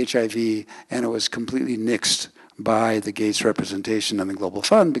treatment of HIV, and it was completely nixed by the Gates representation and the Global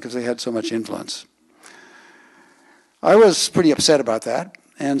Fund because they had so much influence. I was pretty upset about that,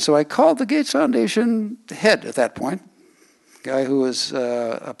 and so I called the Gates Foundation head at that point, a guy who was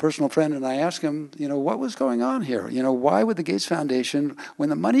a personal friend, and I asked him, what was going on here? Why would the Gates Foundation, when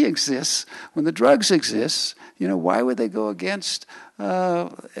the money exists, when the drugs exist, why would they go against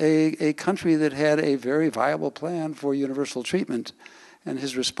a country that had a very viable plan for universal treatment? And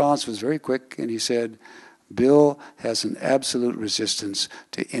his response was very quick, and he said, Bill has an absolute resistance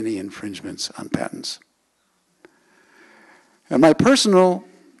to any infringements on patents. And my personal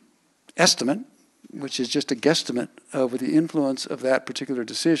estimate, which is just a guesstimate over the influence of that particular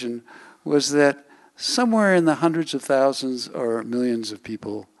decision, was that somewhere in the hundreds of thousands or millions of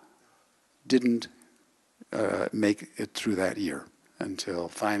people didn't make it through that year until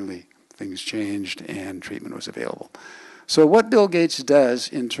finally things changed and treatment was available. So what Bill Gates does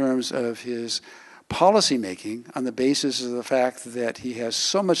in terms of his policy making on the basis of the fact that he has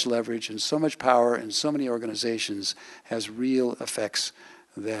so much leverage and so much power in so many organizations has real effects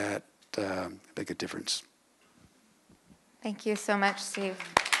that make a difference. Thank you so much, Steve.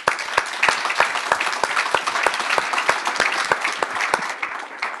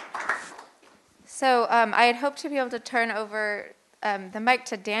 So I had hoped to be able to turn over the mic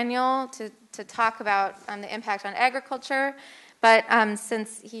to Daniel to talk about the impact on agriculture. But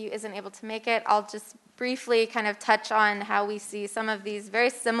since he isn't able to make it, I'll just briefly kind of touch on how we see some of these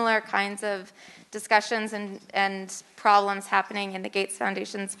very similar kinds of discussions and problems happening in the Gates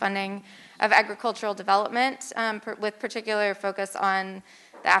Foundation's funding of agricultural development, with particular focus on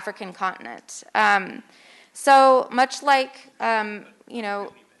the African continent. So much like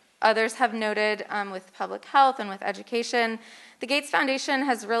others have noted with public health and with education, the Gates Foundation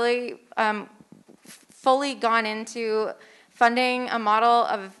has really fully gone into funding a model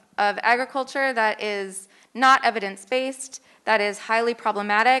of agriculture that is not evidence-based, that is highly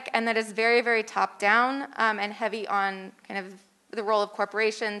problematic, and that is very, very top-down and heavy on kind of the role of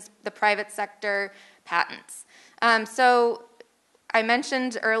corporations, the private sector, patents. So I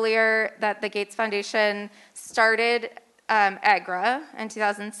mentioned earlier that the Gates Foundation started AGRA in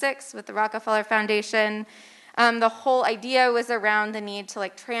 2006 with the Rockefeller Foundation. The whole idea was around the need to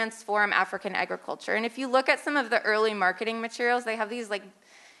transform African agriculture. And if you look at some of the early marketing materials, they have these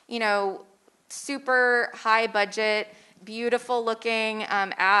super high budget, beautiful looking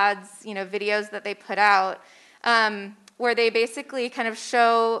ads, videos that they put out, where they basically kind of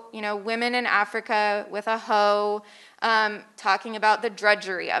show, women in Africa with a hoe, talking about the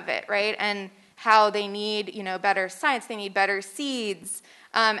drudgery of it, right? And how they need, better science, they need better seeds,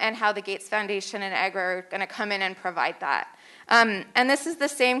 and how the Gates Foundation and AGRA are going to come in and provide that. And this is the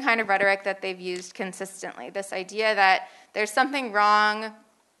same kind of rhetoric that they've used consistently, this idea that there's something wrong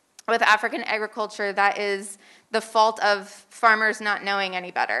with African agriculture that is the fault of farmers not knowing any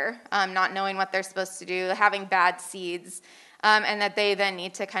better, not knowing what they're supposed to do, having bad seeds, and that they then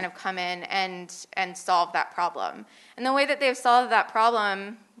need to kind of come in and solve that problem. And the way that they've solved that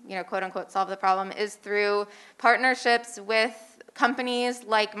problem, quote unquote solve the problem, is through partnerships with companies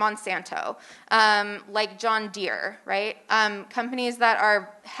like Monsanto, like John Deere, right? Companies that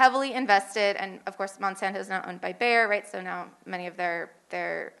are heavily invested, and of course Monsanto is now owned by Bayer, right? So now many of their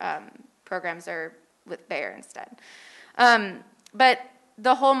programs are with Bayer instead. But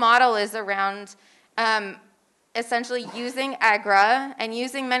the whole model is around essentially using AGRA and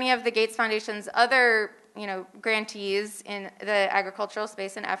using many of the Gates Foundation's other grantees in the agricultural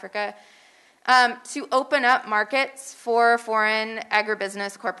space in Africa to open up markets for foreign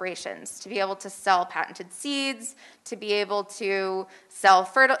agribusiness corporations to be able to sell patented seeds, to be able to sell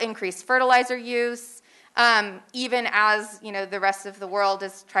increased fertilizer use, even as the rest of the world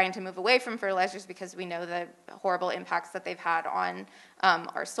is trying to move away from fertilizers because we know the horrible impacts that they've had on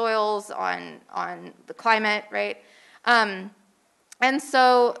our soils, on the climate, right? And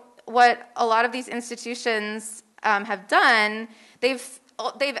so what a lot of these institutions have done, they've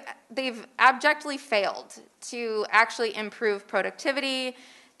abjectly failed to actually improve productivity,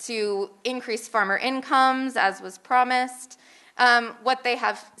 to increase farmer incomes, as was promised. What they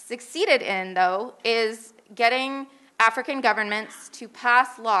have succeeded in, though, is getting African governments to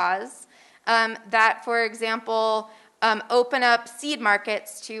pass laws that, for example, open up seed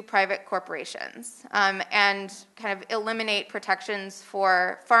markets to private corporations and kind of eliminate protections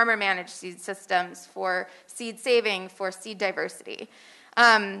for farmer-managed seed systems, for seed saving, for seed diversity.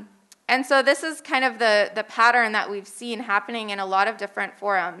 And so this is kind of the pattern that we've seen happening in a lot of different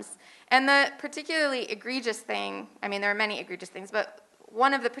forums. And the particularly egregious thing, I mean, there are many egregious things, but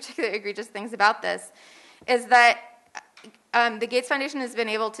one of the particularly egregious things about this is that the Gates Foundation has been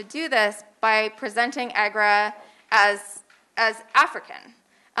able to do this by presenting AGRA as African.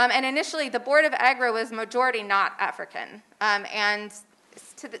 And initially, the board of AGRA was majority not African. And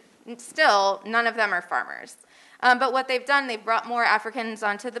still, none of them are farmers. But what they've done, they've brought more Africans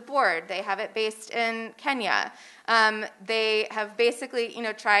onto the board. They have it based in Kenya. They have basically,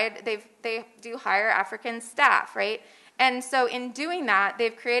 tried, they do hire African staff, right? And so in doing that,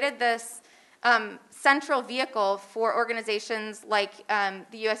 they've created this central vehicle for organizations like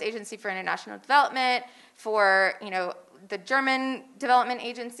the U.S. Agency for International Development, for, the German Development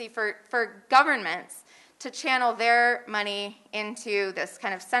Agency, for governments to channel their money into this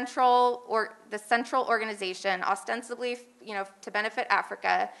kind of central organization, ostensibly, to benefit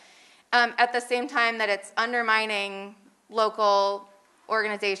Africa, at the same time that it's undermining local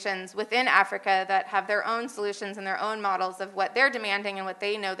organizations within Africa that have their own solutions and their own models of what they're demanding and what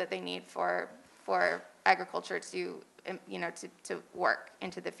they know that they need for agriculture to work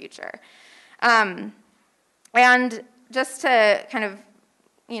into the future. And just to kind of,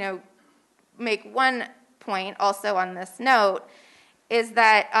 make one point also on this note is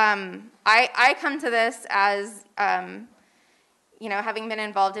that I come to this as, having been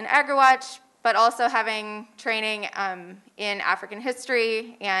involved in AgriWatch, but also having training in African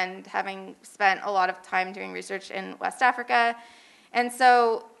history and having spent a lot of time doing research in West Africa. And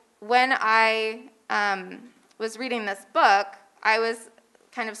so when I was reading this book, I was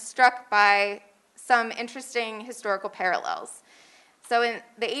kind of struck by some interesting historical parallels. So in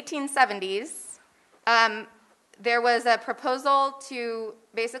the 1870s, there was a proposal to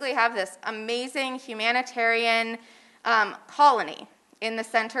basically have this amazing humanitarian colony in the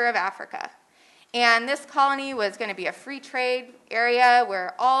center of Africa. And this colony was going to be a free trade area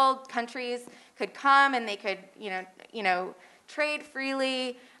where all countries could come and they could, trade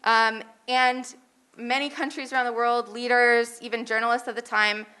freely. And many countries around the world, leaders, even journalists of the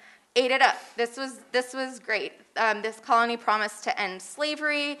time, ate it up. This was great. This colony promised to end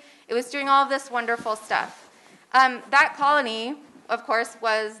slavery. It was doing all of this wonderful stuff. That colony, of course,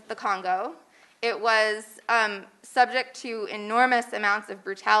 was the Congo. It was subject to enormous amounts of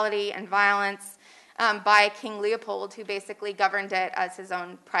brutality and violence by King Leopold, who basically governed it as his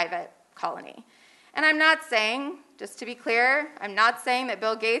own private colony. And I'm not saying, just to be clear, I'm not saying that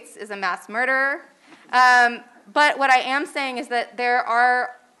Bill Gates is a mass murderer. But what I am saying is that there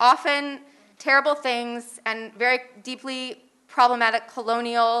are often terrible things and very deeply problematic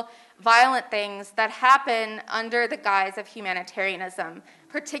colonial violent things that happen under the guise of humanitarianism,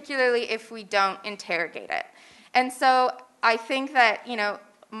 particularly if we don't interrogate it. And so I think that,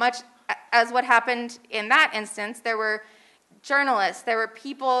 much as what happened in that instance, there were journalists, there were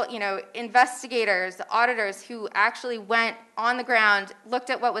people, investigators, auditors who actually went on the ground, looked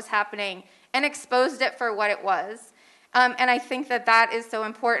at what was happening, and exposed it for what it was. And I think that that is so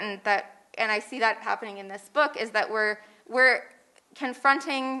important and I see that happening in this book, is that we're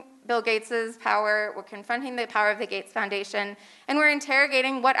confronting Bill Gates's power, we're confronting the power of the Gates Foundation, and we're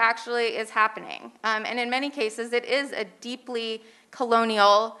interrogating what actually is happening. And in many cases, it is a deeply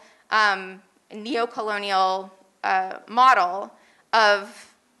colonial, neo-colonial model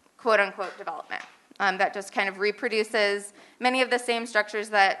of quote-unquote development that just kind of reproduces many of the same structures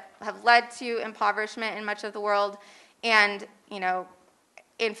that have led to impoverishment in much of the world and,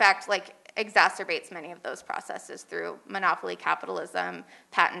 in fact, exacerbates many of those processes through monopoly capitalism,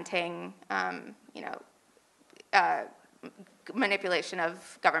 patenting, manipulation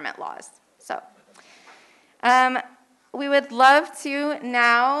of government laws. So we would love to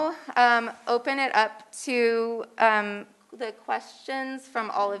now open it up to the questions from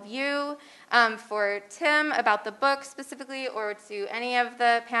all of you for Tim about the book specifically, or to any of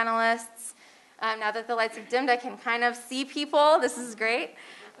the panelists. Now that the lights have dimmed, I can kind of see people. This is great.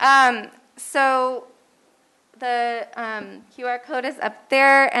 So the QR code is up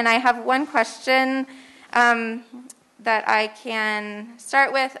there, and I have one question that I can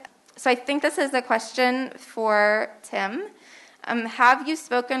start with. So I think this is a question for Tim. Have you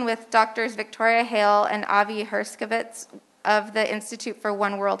spoken with Drs. Victoria Hale and Avi Herskovitz of the Institute for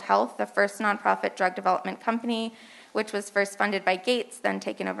One World Health, the first nonprofit drug development company, which was first funded by Gates, then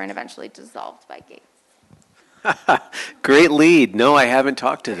taken over and eventually dissolved by Gates? Great lead. No, I haven't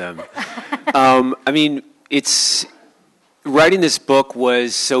talked to them. I mean, writing this book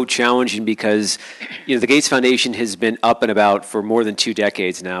was so challenging because, the Gates Foundation has been up and about for more than 2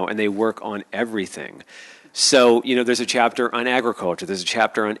 decades now, and they work on everything. So, there's a chapter on agriculture, there's a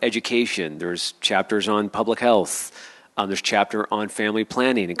chapter on education, there's chapters on public health, there's a chapter on family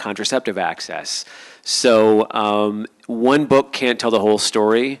planning and contraceptive access. So one book can't tell the whole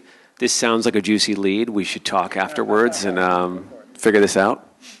story. This sounds like a juicy lead. We should talk afterwards and figure this out.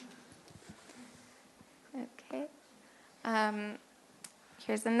 Okay.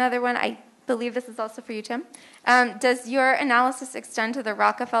 Here's another one. I believe this is also for you, Tim. Does your analysis extend to the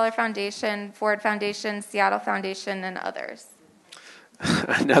Rockefeller Foundation, Ford Foundation, Seattle Foundation, and others?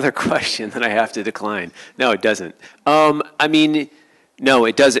 Another question that I have to decline. No, it doesn't. No,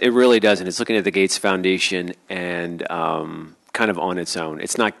 it does. It really doesn't. It's looking at the Gates Foundation and kind of on its own.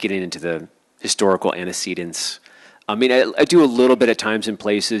 It's not getting into the historical antecedents. I mean, I do a little bit at times and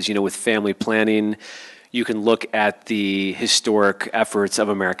places, with family planning. You can look at the historic efforts of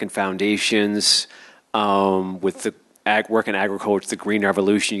American foundations with the work in agriculture, the Green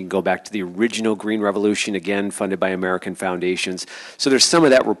Revolution. You can go back to the original Green Revolution, again, funded by American foundations. So there's some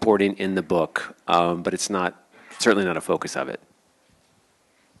of that reporting in the book, but it's certainly not a focus of it.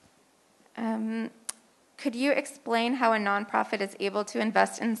 Could you explain how a nonprofit is able to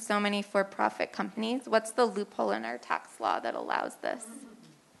invest in so many for-profit companies? What's the loophole in our tax law that allows this?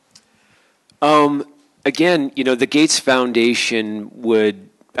 Again, the Gates Foundation would,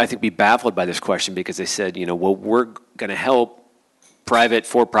 I think, be baffled by this question because they said, well, we're going to help private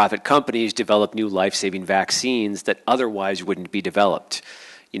for-profit companies develop new life-saving vaccines that otherwise wouldn't be developed.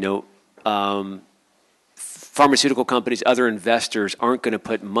 Pharmaceutical companies, other investors aren't going to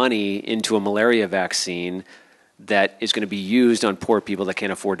put money into a malaria vaccine that is going to be used on poor people that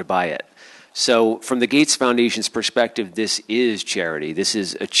can't afford to buy it. So from the Gates Foundation's perspective, this is charity. This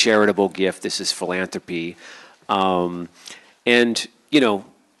is a charitable gift. This is philanthropy. And,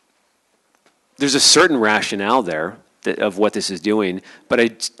 there's a certain rationale there of what this is doing, but I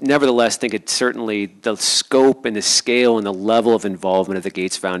nevertheless think it's certainly the scope and the scale and the level of involvement of the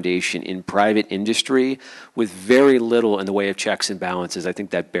Gates Foundation in private industry with very little in the way of checks and balances. I think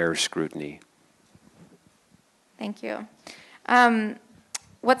that bears scrutiny. Thank you.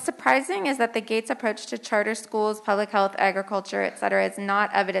 What's surprising is that the Gates approach to charter schools, public health, agriculture, et cetera, is not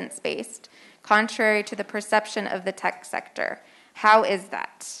evidence-based, contrary to the perception of the tech sector. How is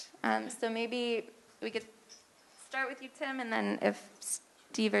that? So maybe we could start with you, Tim, and then if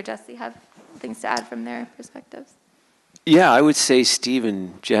Steve or Jesse have things to add from their perspectives. Yeah, I would say Steve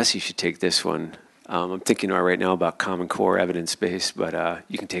and Jesse should take this one. I'm thinking right now about Common Core evidence-based, but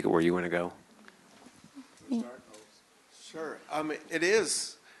you can take it where you want to go. Sure. It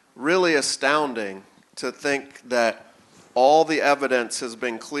is really astounding to think that all the evidence has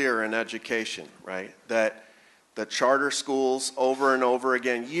been clear in education, right? That the charter schools over and over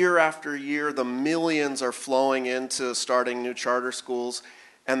again, year after year, the millions are flowing into starting new charter schools,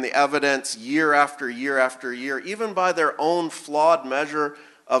 and the evidence year after year after year, even by their own flawed measure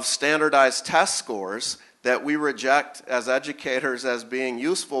of standardized test scores that we reject as educators as being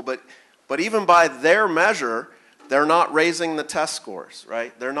useful, but even by their measure, they're not raising the test scores,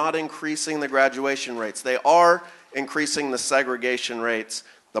 right? They're not increasing the graduation rates. They are increasing the segregation rates,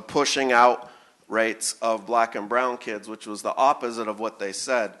 the pushing out rates of black and brown kids, which was the opposite of what they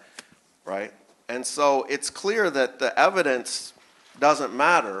said, right? And so it's clear that the evidence doesn't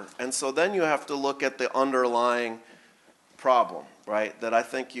matter. And so then you have to look at the underlying problem, right? That I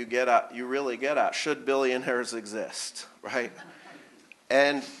think you really get at. Should billionaires exist, right?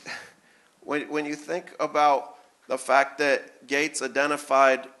 And when you think about the fact that Gates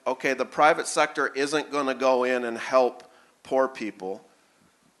identified, okay, the private sector isn't going to go in and help poor people,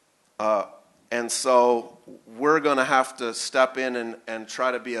 and so we're going to have to step in and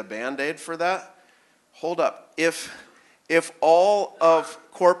try to be a Band-Aid for that. Hold up. If all of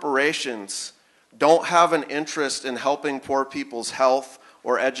corporations don't have an interest in helping poor people's health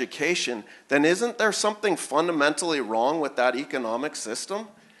or education, then isn't there something fundamentally wrong with that economic system?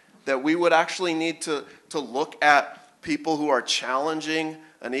 That we would actually need to look at people who are challenging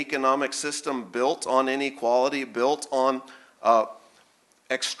an economic system built on inequality, built on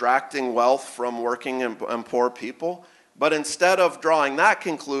extracting wealth from working and poor people. But instead of drawing that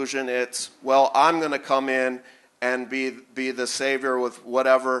conclusion, it's, well, I'm going to come in and be the savior with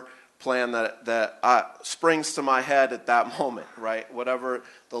whatever plan that springs to my head at that moment, right? Whatever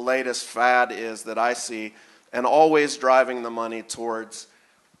the latest fad is that I see, and always driving the money towards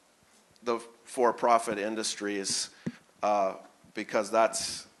the for-profit industries because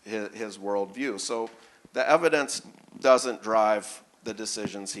that's his worldview. So the evidence doesn't drive the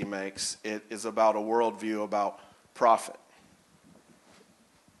decisions he makes. It is about a worldview about profit.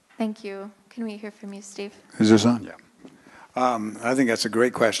 Thank you. Can we hear from you, Steve? Is this on? Yeah. I think that's a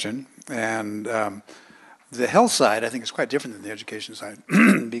great question. And the health side, I think, is quite different than the education side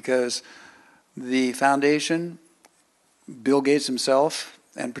because the foundation, Bill Gates himself,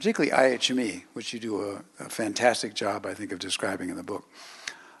 and particularly IHME, which you do a fantastic job, I think, of describing in the book,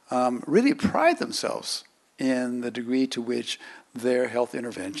 really pride themselves in the degree to which their health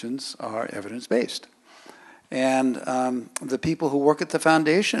interventions are evidence-based. And the people who work at the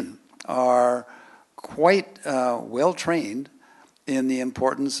foundation are quite well-trained in the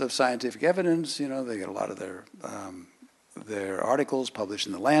importance of scientific evidence. You know, they get a lot of their articles published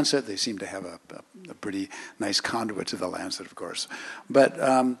in The Lancet. They seem to have a pretty nice conduit to The Lancet, of course. But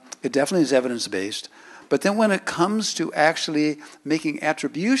it definitely is evidence-based. But then when it comes to actually making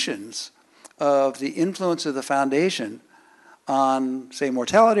attributions of the influence of the foundation on, say,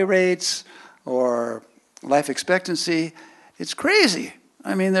 mortality rates or life expectancy, it's crazy.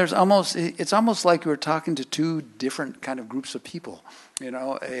 I mean, it's almost like we're talking to two different kind of groups of people. You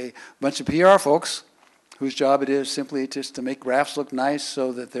know, a bunch of PR folks whose job it is simply just to make graphs look nice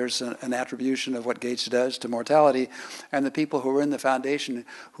so that there's an attribution of what Gates does to mortality, and the people who are in the foundation,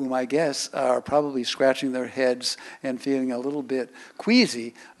 whom I guess are probably scratching their heads and feeling a little bit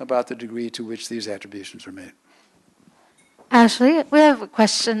queasy about the degree to which these attributions are made. Ashley, we have a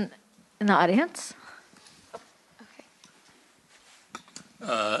question in the audience.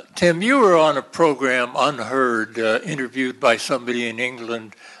 Tim, you were on a program, Unheard, interviewed by somebody in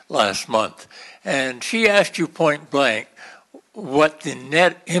England last month, and she asked you point blank what the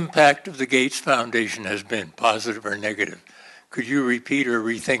net impact of the Gates Foundation has been, positive or negative. Could you repeat or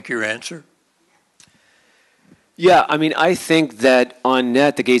rethink your answer? Yeah, I mean, I think that on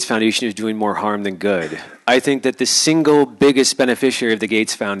net, the Gates Foundation is doing more harm than good. I think that the single biggest beneficiary of the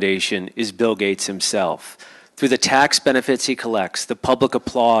Gates Foundation is Bill Gates himself. Through the tax benefits he collects, the public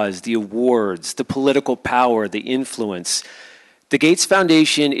applause, the awards, the political power, the influence. The Gates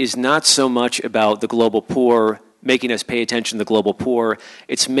Foundation is not so much about the global poor, making us pay attention to the global poor.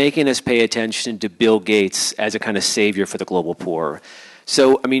 It's making us pay attention to Bill Gates as a kind of savior for the global poor.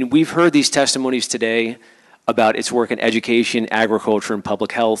 So, I mean, we've heard these testimonies today about its work in education, agriculture, and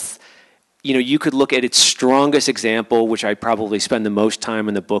public health. You know, you could look at its strongest example, which I probably spend the most time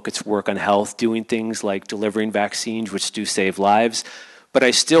in the book, its work on health, doing things like delivering vaccines, which do save lives. But I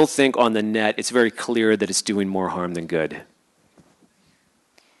still think on the net, it's very clear that it's doing more harm than good.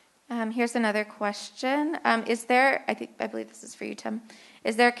 Here's another question. I believe this is for you, Tim.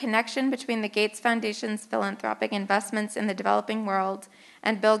 Is there a connection between the Gates Foundation's philanthropic investments in the developing world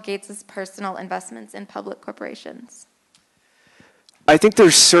and Bill Gates' personal investments in public corporations? I think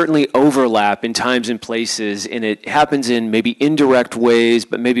there's certainly overlap in times and places, and it happens in maybe indirect ways,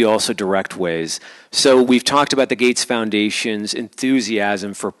 but maybe also direct ways. So we've talked about the Gates Foundation's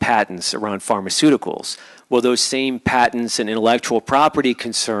enthusiasm for patents around pharmaceuticals. Well, those same patents and intellectual property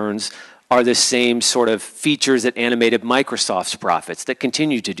concerns are the same sort of features that animated Microsoft's profits, that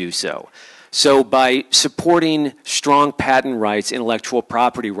continue to do so. So by supporting strong patent rights, intellectual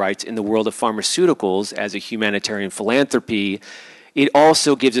property rights in the world of pharmaceuticals as a humanitarian philanthropy, it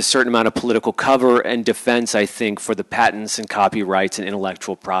also gives a certain amount of political cover and defense, I think, for the patents and copyrights and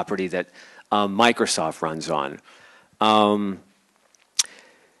intellectual property that Microsoft runs on.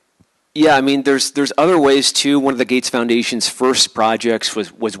 Yeah, I mean, there's other ways too. One of the Gates Foundation's first projects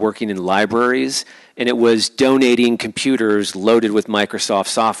was working in libraries, and it was donating computers loaded with Microsoft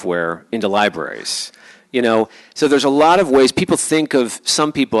software into libraries. You know, so there's a lot of ways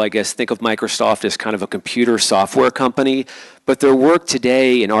some people, I guess, think of Microsoft as kind of a computer software company, but their work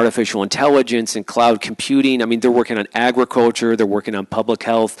today in artificial intelligence and cloud computing, I mean, they're working on agriculture, they're working on public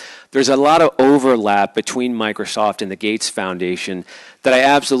health. There's a lot of overlap between Microsoft and the Gates Foundation that I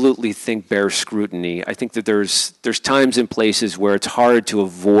absolutely think bears scrutiny. I think that there's times and places where it's hard to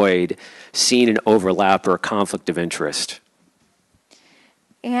avoid seeing an overlap or a conflict of interest.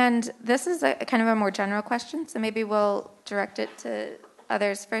 And this is a kind of a more general question, so maybe we'll direct it to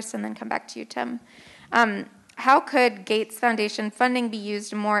others first and then come back to you, Tim. How could Gates Foundation funding be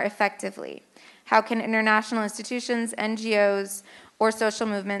used more effectively? How can international institutions, NGOs, or social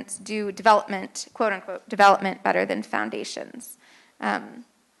movements do development, quote unquote, development better than foundations? So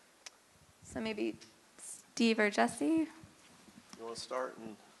maybe Steve or Jesse? You want to start?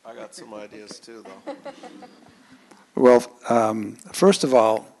 And I got some ideas too, though. Well, first of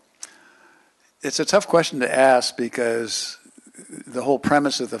all, it's a tough question to ask because the whole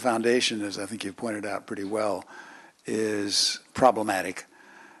premise of the foundation, as I think you pointed out pretty well, is problematic.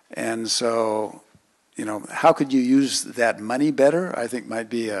 And so, how could you use that money better? I think might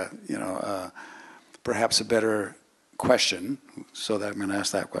be perhaps a better question. So that I'm going to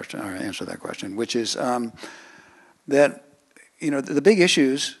ask that question or answer that question, which is that the big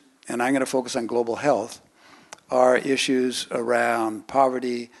issues, and I'm going to focus on global health, are issues around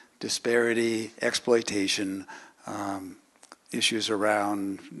poverty, disparity, exploitation, issues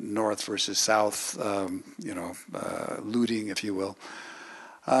around North versus South, looting, if you will.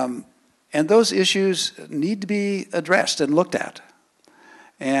 And those issues need to be addressed and looked at.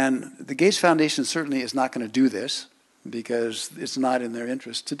 And the Gates Foundation certainly is not going to do this because it's not in their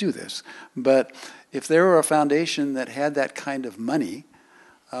interest to do this. But if there were a foundation that had that kind of money,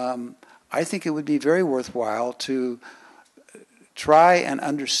 I think it would be very worthwhile to try and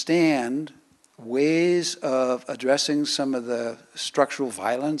understand ways of addressing some of the structural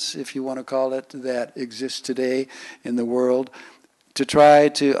violence, if you want to call it, that exists today in the world, to try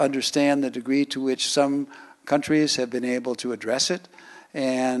to understand the degree to which some countries have been able to address it,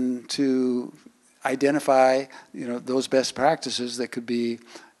 and to identify those best practices that could be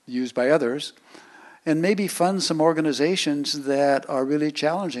used by others, and maybe fund some organizations that are really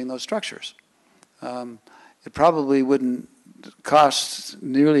challenging those structures. It probably wouldn't cost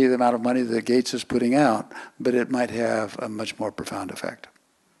nearly the amount of money that Gates is putting out, but it might have a much more profound effect.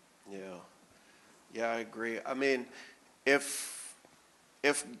 Yeah, I agree. I mean, if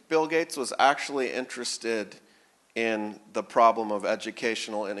Bill Gates was actually interested in the problem of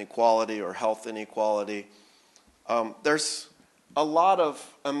educational inequality or health inequality, there's a lot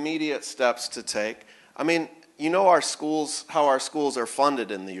of immediate steps to take. I mean, how our schools are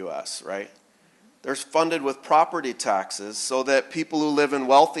funded in the U.S., right? They're funded with property taxes so that people who live in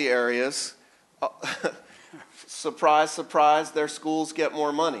wealthy areas, surprise, surprise, their schools get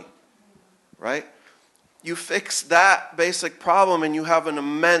more money, right? You fix that basic problem and you have an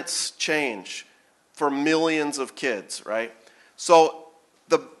immense change for millions of kids, right? So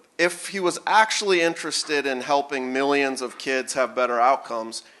if he was actually interested in helping millions of kids have better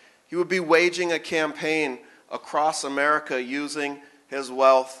outcomes, he would be waging a campaign across America using his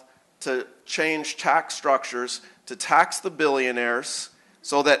wealth to change tax structures, to tax the billionaires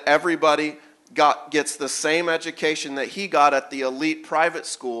so that everybody gets the same education that he got at the elite private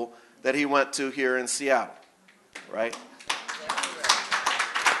school that he went to here in Seattle, right?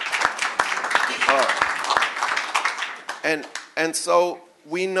 And so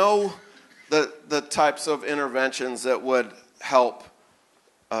we know the types of interventions that would help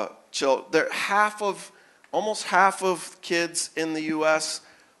children. Almost half of kids in the U.S.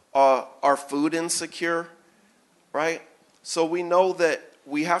 are food insecure, right? So we know that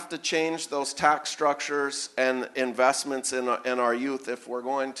we have to change those tax structures and investments in our youth if we're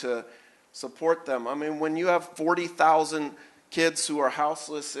going to support them. I mean, when you have 40,000 kids who are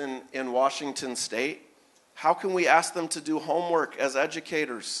houseless in Washington State, how can we ask them to do homework as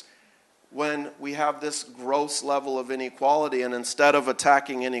educators when we have this gross level of inequality? And instead of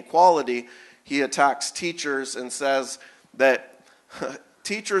attacking inequality, he attacks teachers and says that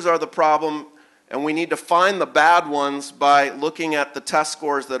teachers are the problem and we need to find the bad ones by looking at the test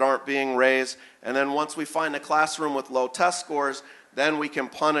scores that aren't being raised. And then once we find a classroom with low test scores, then we can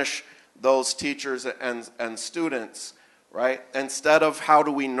punish those teachers and students, right? Instead of how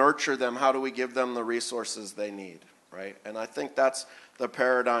do we nurture them, how do we give them the resources they need, right? And I think that's the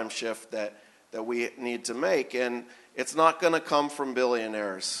paradigm shift that we need to make. And it's not going to come from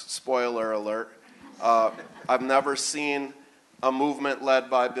billionaires, spoiler alert. I've never seen a movement led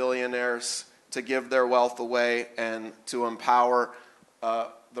by billionaires to give their wealth away and to empower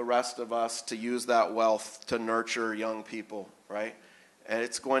the rest of us to use that wealth to nurture young people, right? And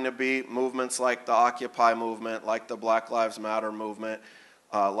it's going to be movements like the Occupy movement, like the Black Lives Matter movement,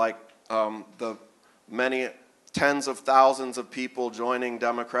 like the many tens of thousands of people joining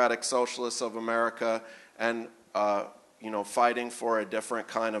Democratic Socialists of America and fighting for a different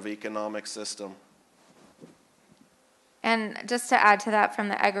kind of economic system. And just to add to that from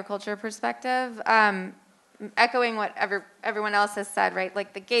the agriculture perspective, echoing what everyone else has said, right?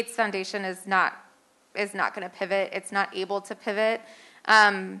 Like the Gates Foundation is not going to pivot. It's not able to pivot.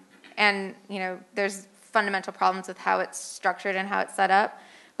 And there's fundamental problems with how it's structured and how it's set up.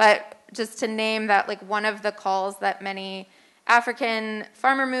 But just to name that, like one of the calls that many African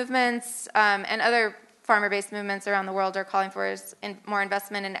farmer movements and other farmer-based movements around the world are calling for is more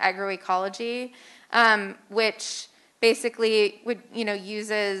investment in agroecology, which basically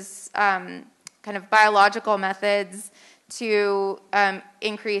uses kind of biological methods to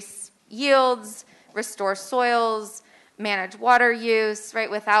increase yields, restore soils, manage water use, right,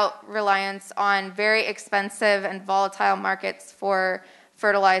 without reliance on very expensive and volatile markets for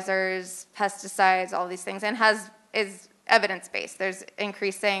fertilizers, pesticides, all these things, and is evidence-based. There's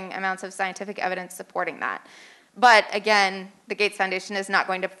increasing amounts of scientific evidence supporting that. But again, the Gates Foundation is not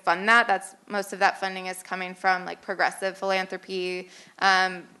going to fund that. Most of that funding is coming from like progressive philanthropy,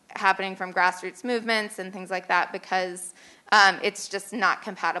 happening from grassroots movements and things like that, because it's just not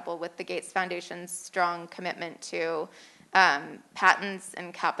compatible with the Gates Foundation's strong commitment to patents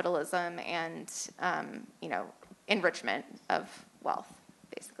and capitalism and enrichment of wealth,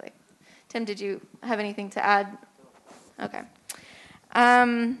 basically. Tim, did you have anything to add? Okay.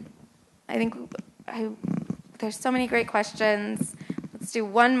 I think there's so many great questions. Let's do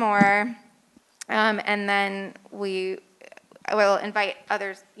one more, and then I will invite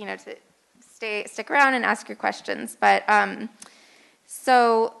others, to stick around and ask your questions. But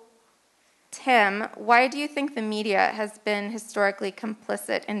so, Tim, why do you think the media has been historically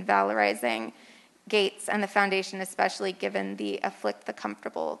complicit in valorizing Gates and the foundation, especially given the afflict the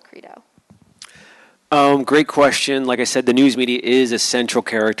comfortable credo? Great question. Like I said, the news media is a central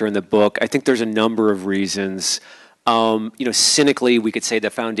character in the book. I think there's a number of reasons. Cynically, we could say the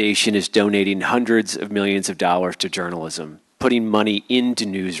foundation is donating hundreds of millions of dollars to journalism, putting money into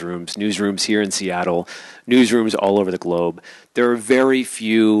newsrooms here in Seattle, newsrooms all over the globe. There are very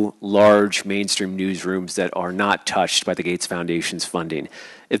few large mainstream newsrooms that are not touched by the Gates Foundation's funding.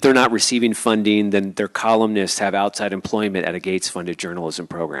 If they're not receiving funding, then their columnists have outside employment at a Gates-funded journalism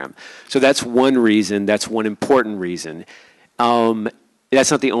program. So that's one reason. That's one important reason. That's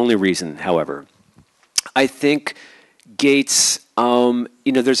not the only reason, however. I think Gates,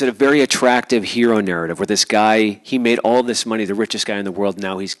 there's a very attractive hero narrative where this guy, he made all this money, the richest guy in the world,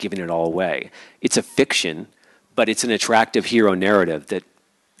 now he's giving it all away. It's a fiction, but it's an attractive hero narrative that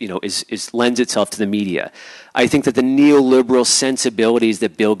lends itself to the media. I think that the neoliberal sensibilities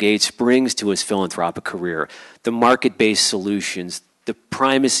that Bill Gates brings to his philanthropic career, the market-based solutions, the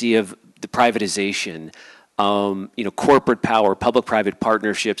primacy of the privatization, corporate power, public-private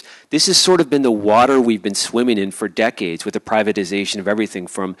partnerships, this has sort of been the water we've been swimming in for decades with the privatization of everything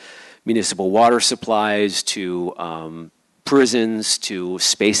from municipal water supplies to prisons to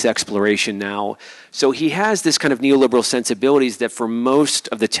space exploration now. So he has this kind of neoliberal sensibilities that for most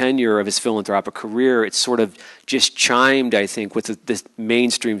of the tenure of his philanthropic career, it's sort of just chimed, I think, with this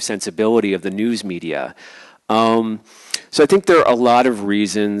mainstream sensibility of the news media. So I think there are a lot of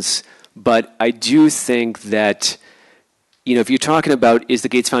reasons, but I do think that, if you're talking about is the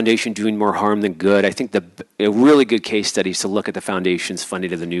Gates Foundation doing more harm than good, I think a really good case study is to look at the foundation's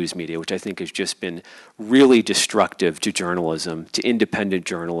funding of the news media, which I think has just been really destructive to journalism, to independent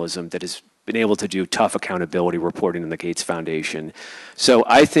journalism that has been able to do tough accountability reporting in the Gates Foundation. So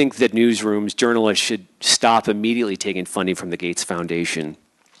I think that newsrooms, journalists should stop immediately taking funding from the Gates Foundation.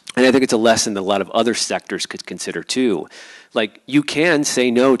 And I think it's a lesson that a lot of other sectors could consider too. Like, you can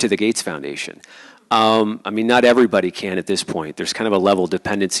say no to the Gates Foundation. Not everybody can at this point. There's kind of a level of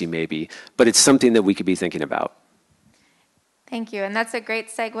dependency maybe, but it's something that we could be thinking about. Thank you, and that's a great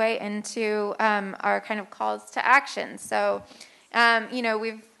segue into our kind of calls to action. So,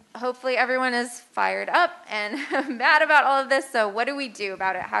 hopefully everyone is fired up and mad about all of this, so what do we do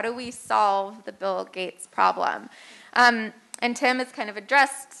about it? How do we solve the Bill Gates problem? And Tim has kind of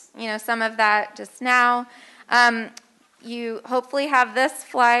addressed, some of that just now. You hopefully have this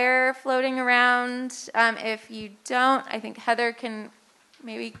flyer floating around. If you don't, I think Heather can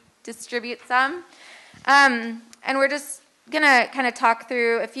maybe distribute some. And we're just going to kind of talk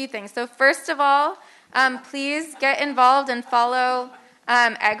through a few things. So first of all, please get involved and follow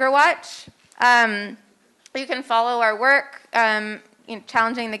AGRA Watch. You can follow our work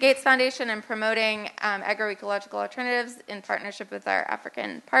challenging the Gates Foundation and promoting agroecological alternatives in partnership with our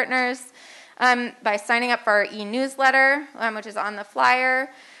African partners. By signing up for our e-newsletter, which is on the flyer.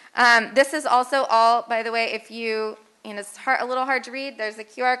 This is also all, by the way, if it's a little hard to read, there's a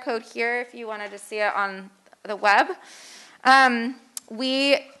QR code here if you wanted to see it on the web.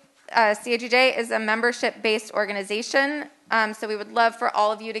 CAGJ is a membership-based organization, so we would love for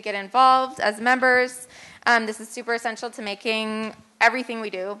all of you to get involved as members. This is super essential to making everything we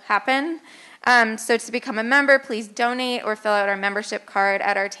do happen. So to become a member, please donate or fill out our membership card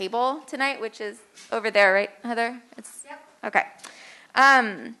at our table tonight, which is over there, right, Heather? Yep. Okay.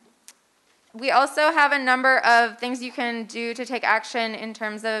 We also have a number of things you can do to take action in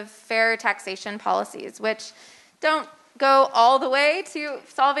terms of fair taxation policies, which don't go all the way to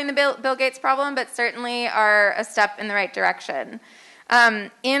solving the Bill Gates problem, but certainly are a step in the right direction.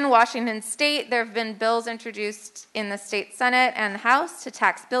 In Washington state, there have been bills introduced in the state Senate and the House to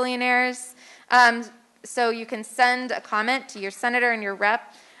tax billionaires. So you can send a comment to your senator and your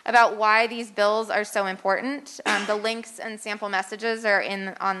rep about why these bills are so important. The links and sample messages are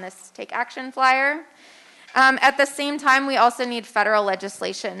on this Take Action flyer. At the same time, we also need federal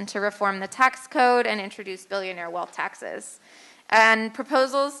legislation to reform the tax code and introduce billionaire wealth taxes. And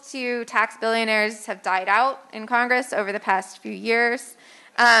proposals to tax billionaires have died out in Congress over the past few years.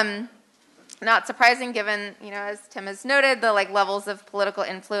 Not surprising given, as Tim has noted, the levels of political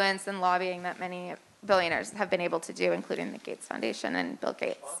influence and lobbying that many billionaires have been able to do, including the Gates Foundation and Bill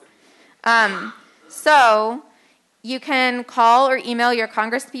Gates. So you can call or email your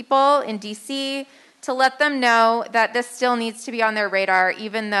congresspeople in DC to let them know that this still needs to be on their radar,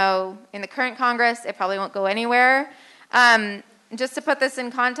 even though in the current Congress it probably won't go anywhere. Just to put this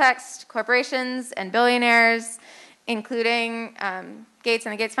in context, corporations and billionaires, including Gates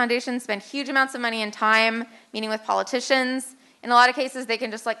and the Gates Foundation, spend huge amounts of money and time meeting with politicians. In a lot of cases, they can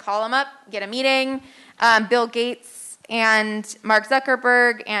just call them up, get a meeting. Bill Gates and Mark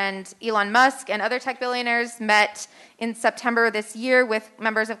Zuckerberg and Elon Musk and other tech billionaires met in September this year with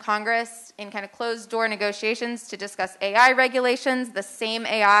members of Congress in kind of closed-door negotiations to discuss AI regulations, the same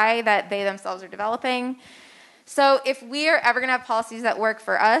AI that they themselves are developing. So if we are ever going to have policies that work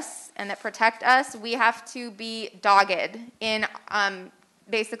for us and that protect us, we have to be dogged in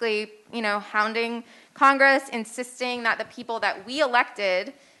basically, hounding Congress, insisting that the people that we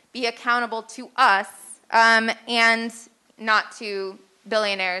elected be accountable to us and not to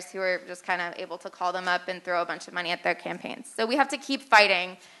billionaires who are just kind of able to call them up and throw a bunch of money at their campaigns. So we have to keep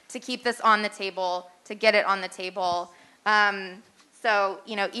fighting to keep this on the table, to get it on the table. So,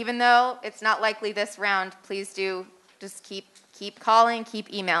 even though it's not likely this round, please do just keep calling,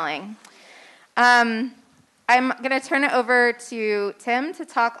 keep emailing. I'm going to turn it over to Tim to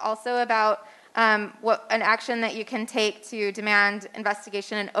talk also about what an action that you can take to demand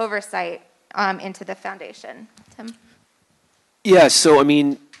investigation and oversight into the foundation. Tim? Yeah, so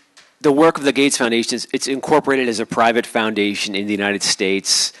the work of the Gates Foundation it's incorporated as a private foundation in the United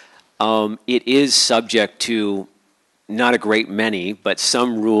States. It is subject to not a great many, but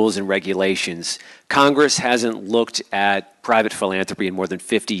some rules and regulations. Congress hasn't looked at private philanthropy in more than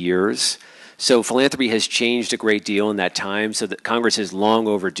 50 years. So philanthropy has changed a great deal in that time, so that Congress is long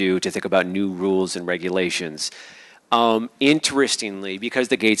overdue to think about new rules and regulations. Interestingly, because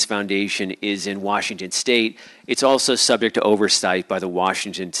the Gates Foundation is in Washington State, it's also subject to oversight by the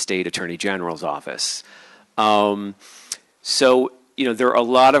Washington State Attorney General's office. There are a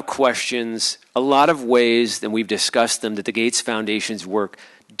lot of questions, a lot of ways, and we've discussed them, that the Gates Foundation's work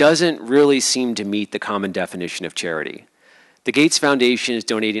doesn't really seem to meet the common definition of charity. The Gates Foundation is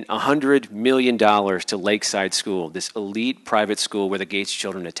donating $100 million to Lakeside School, this elite private school where the Gates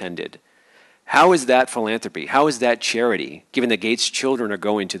children attended. How is that philanthropy? How is that charity, given the Gates children are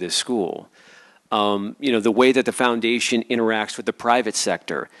going to this school? The way that the foundation interacts with the private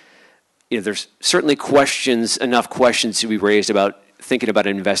sector. There's certainly enough questions to be raised about thinking about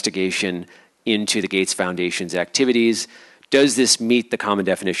an investigation into the Gates Foundation's activities. Does this meet the common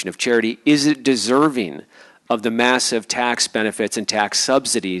definition of charity? Is it deserving of the massive tax benefits and tax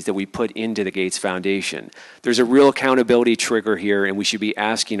subsidies that we put into the Gates Foundation? There's a real accountability trigger here, and we should be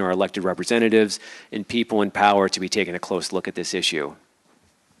asking our elected representatives and people in power to be taking a close look at this issue.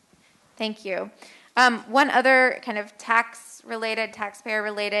 Thank you. One other kind of tax-related,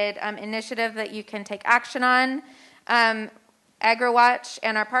 taxpayer-related initiative that you can take action on, AGRA Watch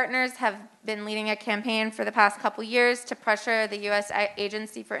and our partners have been leading a campaign for the past couple years to pressure the U.S.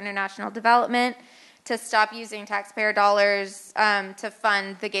 Agency for International Development to stop using taxpayer dollars to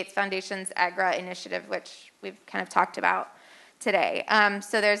fund the Gates Foundation's AGRA initiative, which we've kind of talked about today.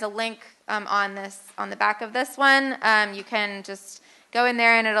 So there's a link on the back of this one. You can just go in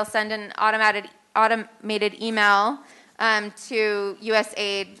there and it'll send an automated email to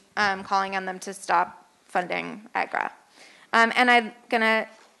USAID calling on them to stop funding AGRA. And I'm going to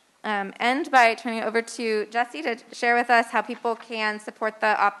end by turning it over to Jesse to share with us how people can support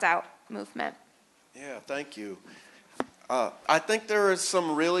the opt-out movement. Yeah, thank you. I think there is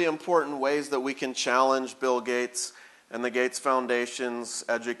some really important ways that we can challenge Bill Gates and the Gates Foundation's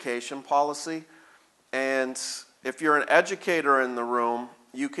education policy. And if you're an educator in the room,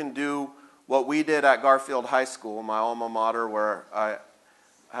 you can do what we did at Garfield High School, my alma mater, where I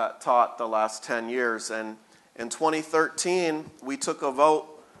taught the last 10 years. And in 2013, we took a vote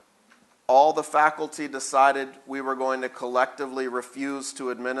all the faculty decided we were going to collectively refuse to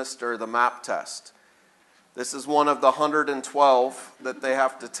administer the MAP test. This is one of the 112 that they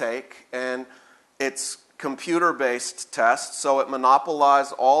have to take, and it's computer-based test, so it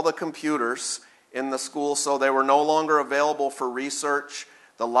monopolized all the computers in the school, so they were no longer available for research.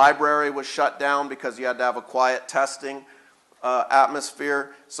 The library was shut down because you had to have a quiet testing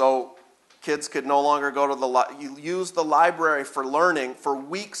atmosphere, so kids could no longer go to you use the library for learning for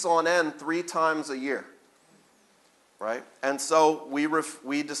weeks on end 3 times a year, right? And so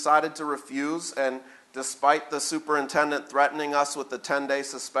we decided to refuse, and despite the superintendent threatening us with a 10-day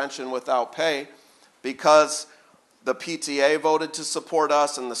suspension without pay, because the PTA voted to support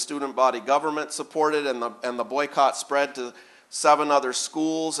us and the student body government supported, and the boycott spread to 7 other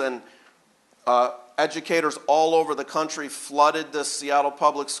schools, and educators all over the country flooded the Seattle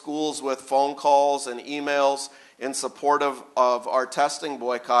Public Schools with phone calls and emails in support of our testing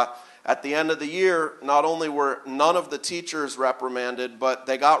boycott. At the end of the year, not only were none of the teachers reprimanded, but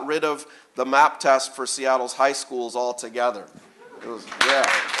they got rid of the MAP test for Seattle's high schools altogether. It was, yeah.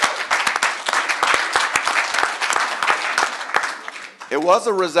 It was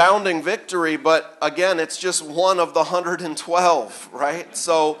a resounding victory, but again, it's just one of the 112, right?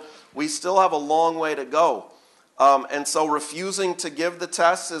 So we still have a long way to go. And so refusing to give the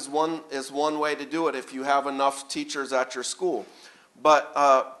test is one way to do it if you have enough teachers at your school. But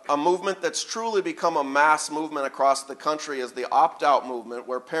a movement that's truly become a mass movement across the country is the opt-out movement,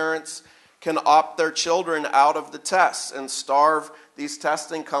 where parents can opt their children out of the tests and starve these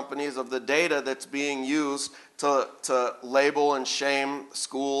testing companies of the data that's being used to label and shame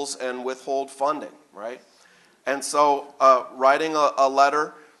schools and withhold funding, right? And so writing a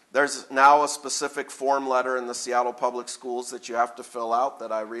letter, there's now a specific form letter in the Seattle Public Schools that you have to fill out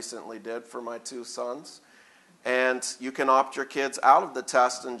that I recently did for my 2 sons. And you can opt your kids out of the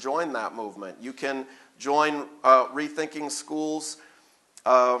test and join that movement. You can join Rethinking Schools,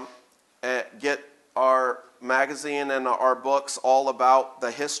 get our magazine and our books all about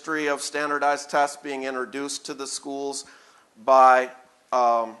the history of standardized tests being introduced to the schools by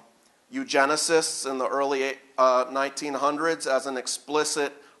eugenicists in the early 1900s as an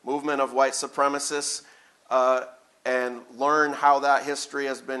explicit movement of white supremacists, and learn how that history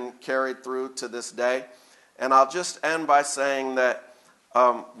has been carried through to this day. And I'll just end by saying that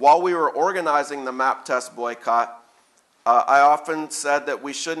while we were organizing the MAP test boycott, I often said that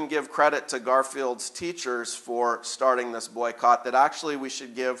we shouldn't give credit to Garfield's teachers for starting this boycott, that actually we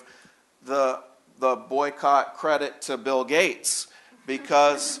should give the boycott credit to Bill Gates,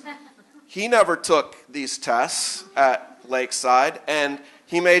 because he never took these tests at Lakeside, and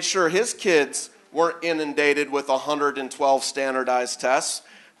he made sure his kids weren't inundated with 112 standardized tests.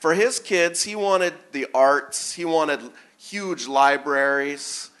 For his kids, he wanted the arts, he wanted huge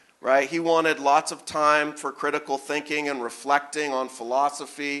libraries, right? He wanted lots of time for critical thinking and reflecting on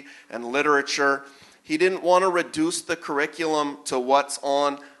philosophy and literature. He didn't want to reduce the curriculum to what's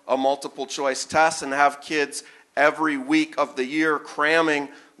on a multiple choice test and have kids every week of the year cramming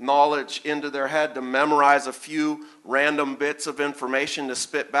knowledge into their head to memorize a few random bits of information to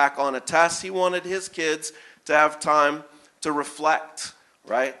spit back on a test. He wanted his kids to have time to reflect,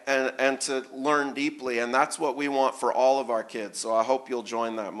 right, and to learn deeply, and that's what we want for all of our kids, so I hope you'll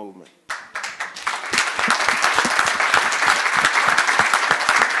join that movement.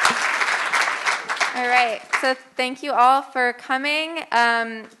 All right, so thank you all for coming.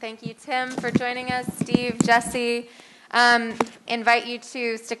 Thank you, Tim, for joining us, Steve, Jesse. Invite you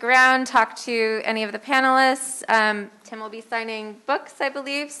to stick around, talk to any of the panelists. Tim will be signing books, I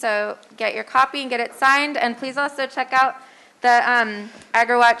believe, so get your copy and get it signed, and please also check out the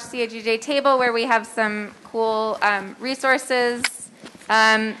AGRA Watch CAGJ table, where we have some cool resources,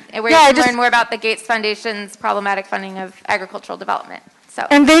 where you can learn more about the Gates Foundation's problematic funding of agricultural development. So.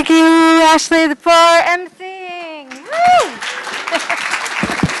 And thank you, Ashley, for emceeing. Woo!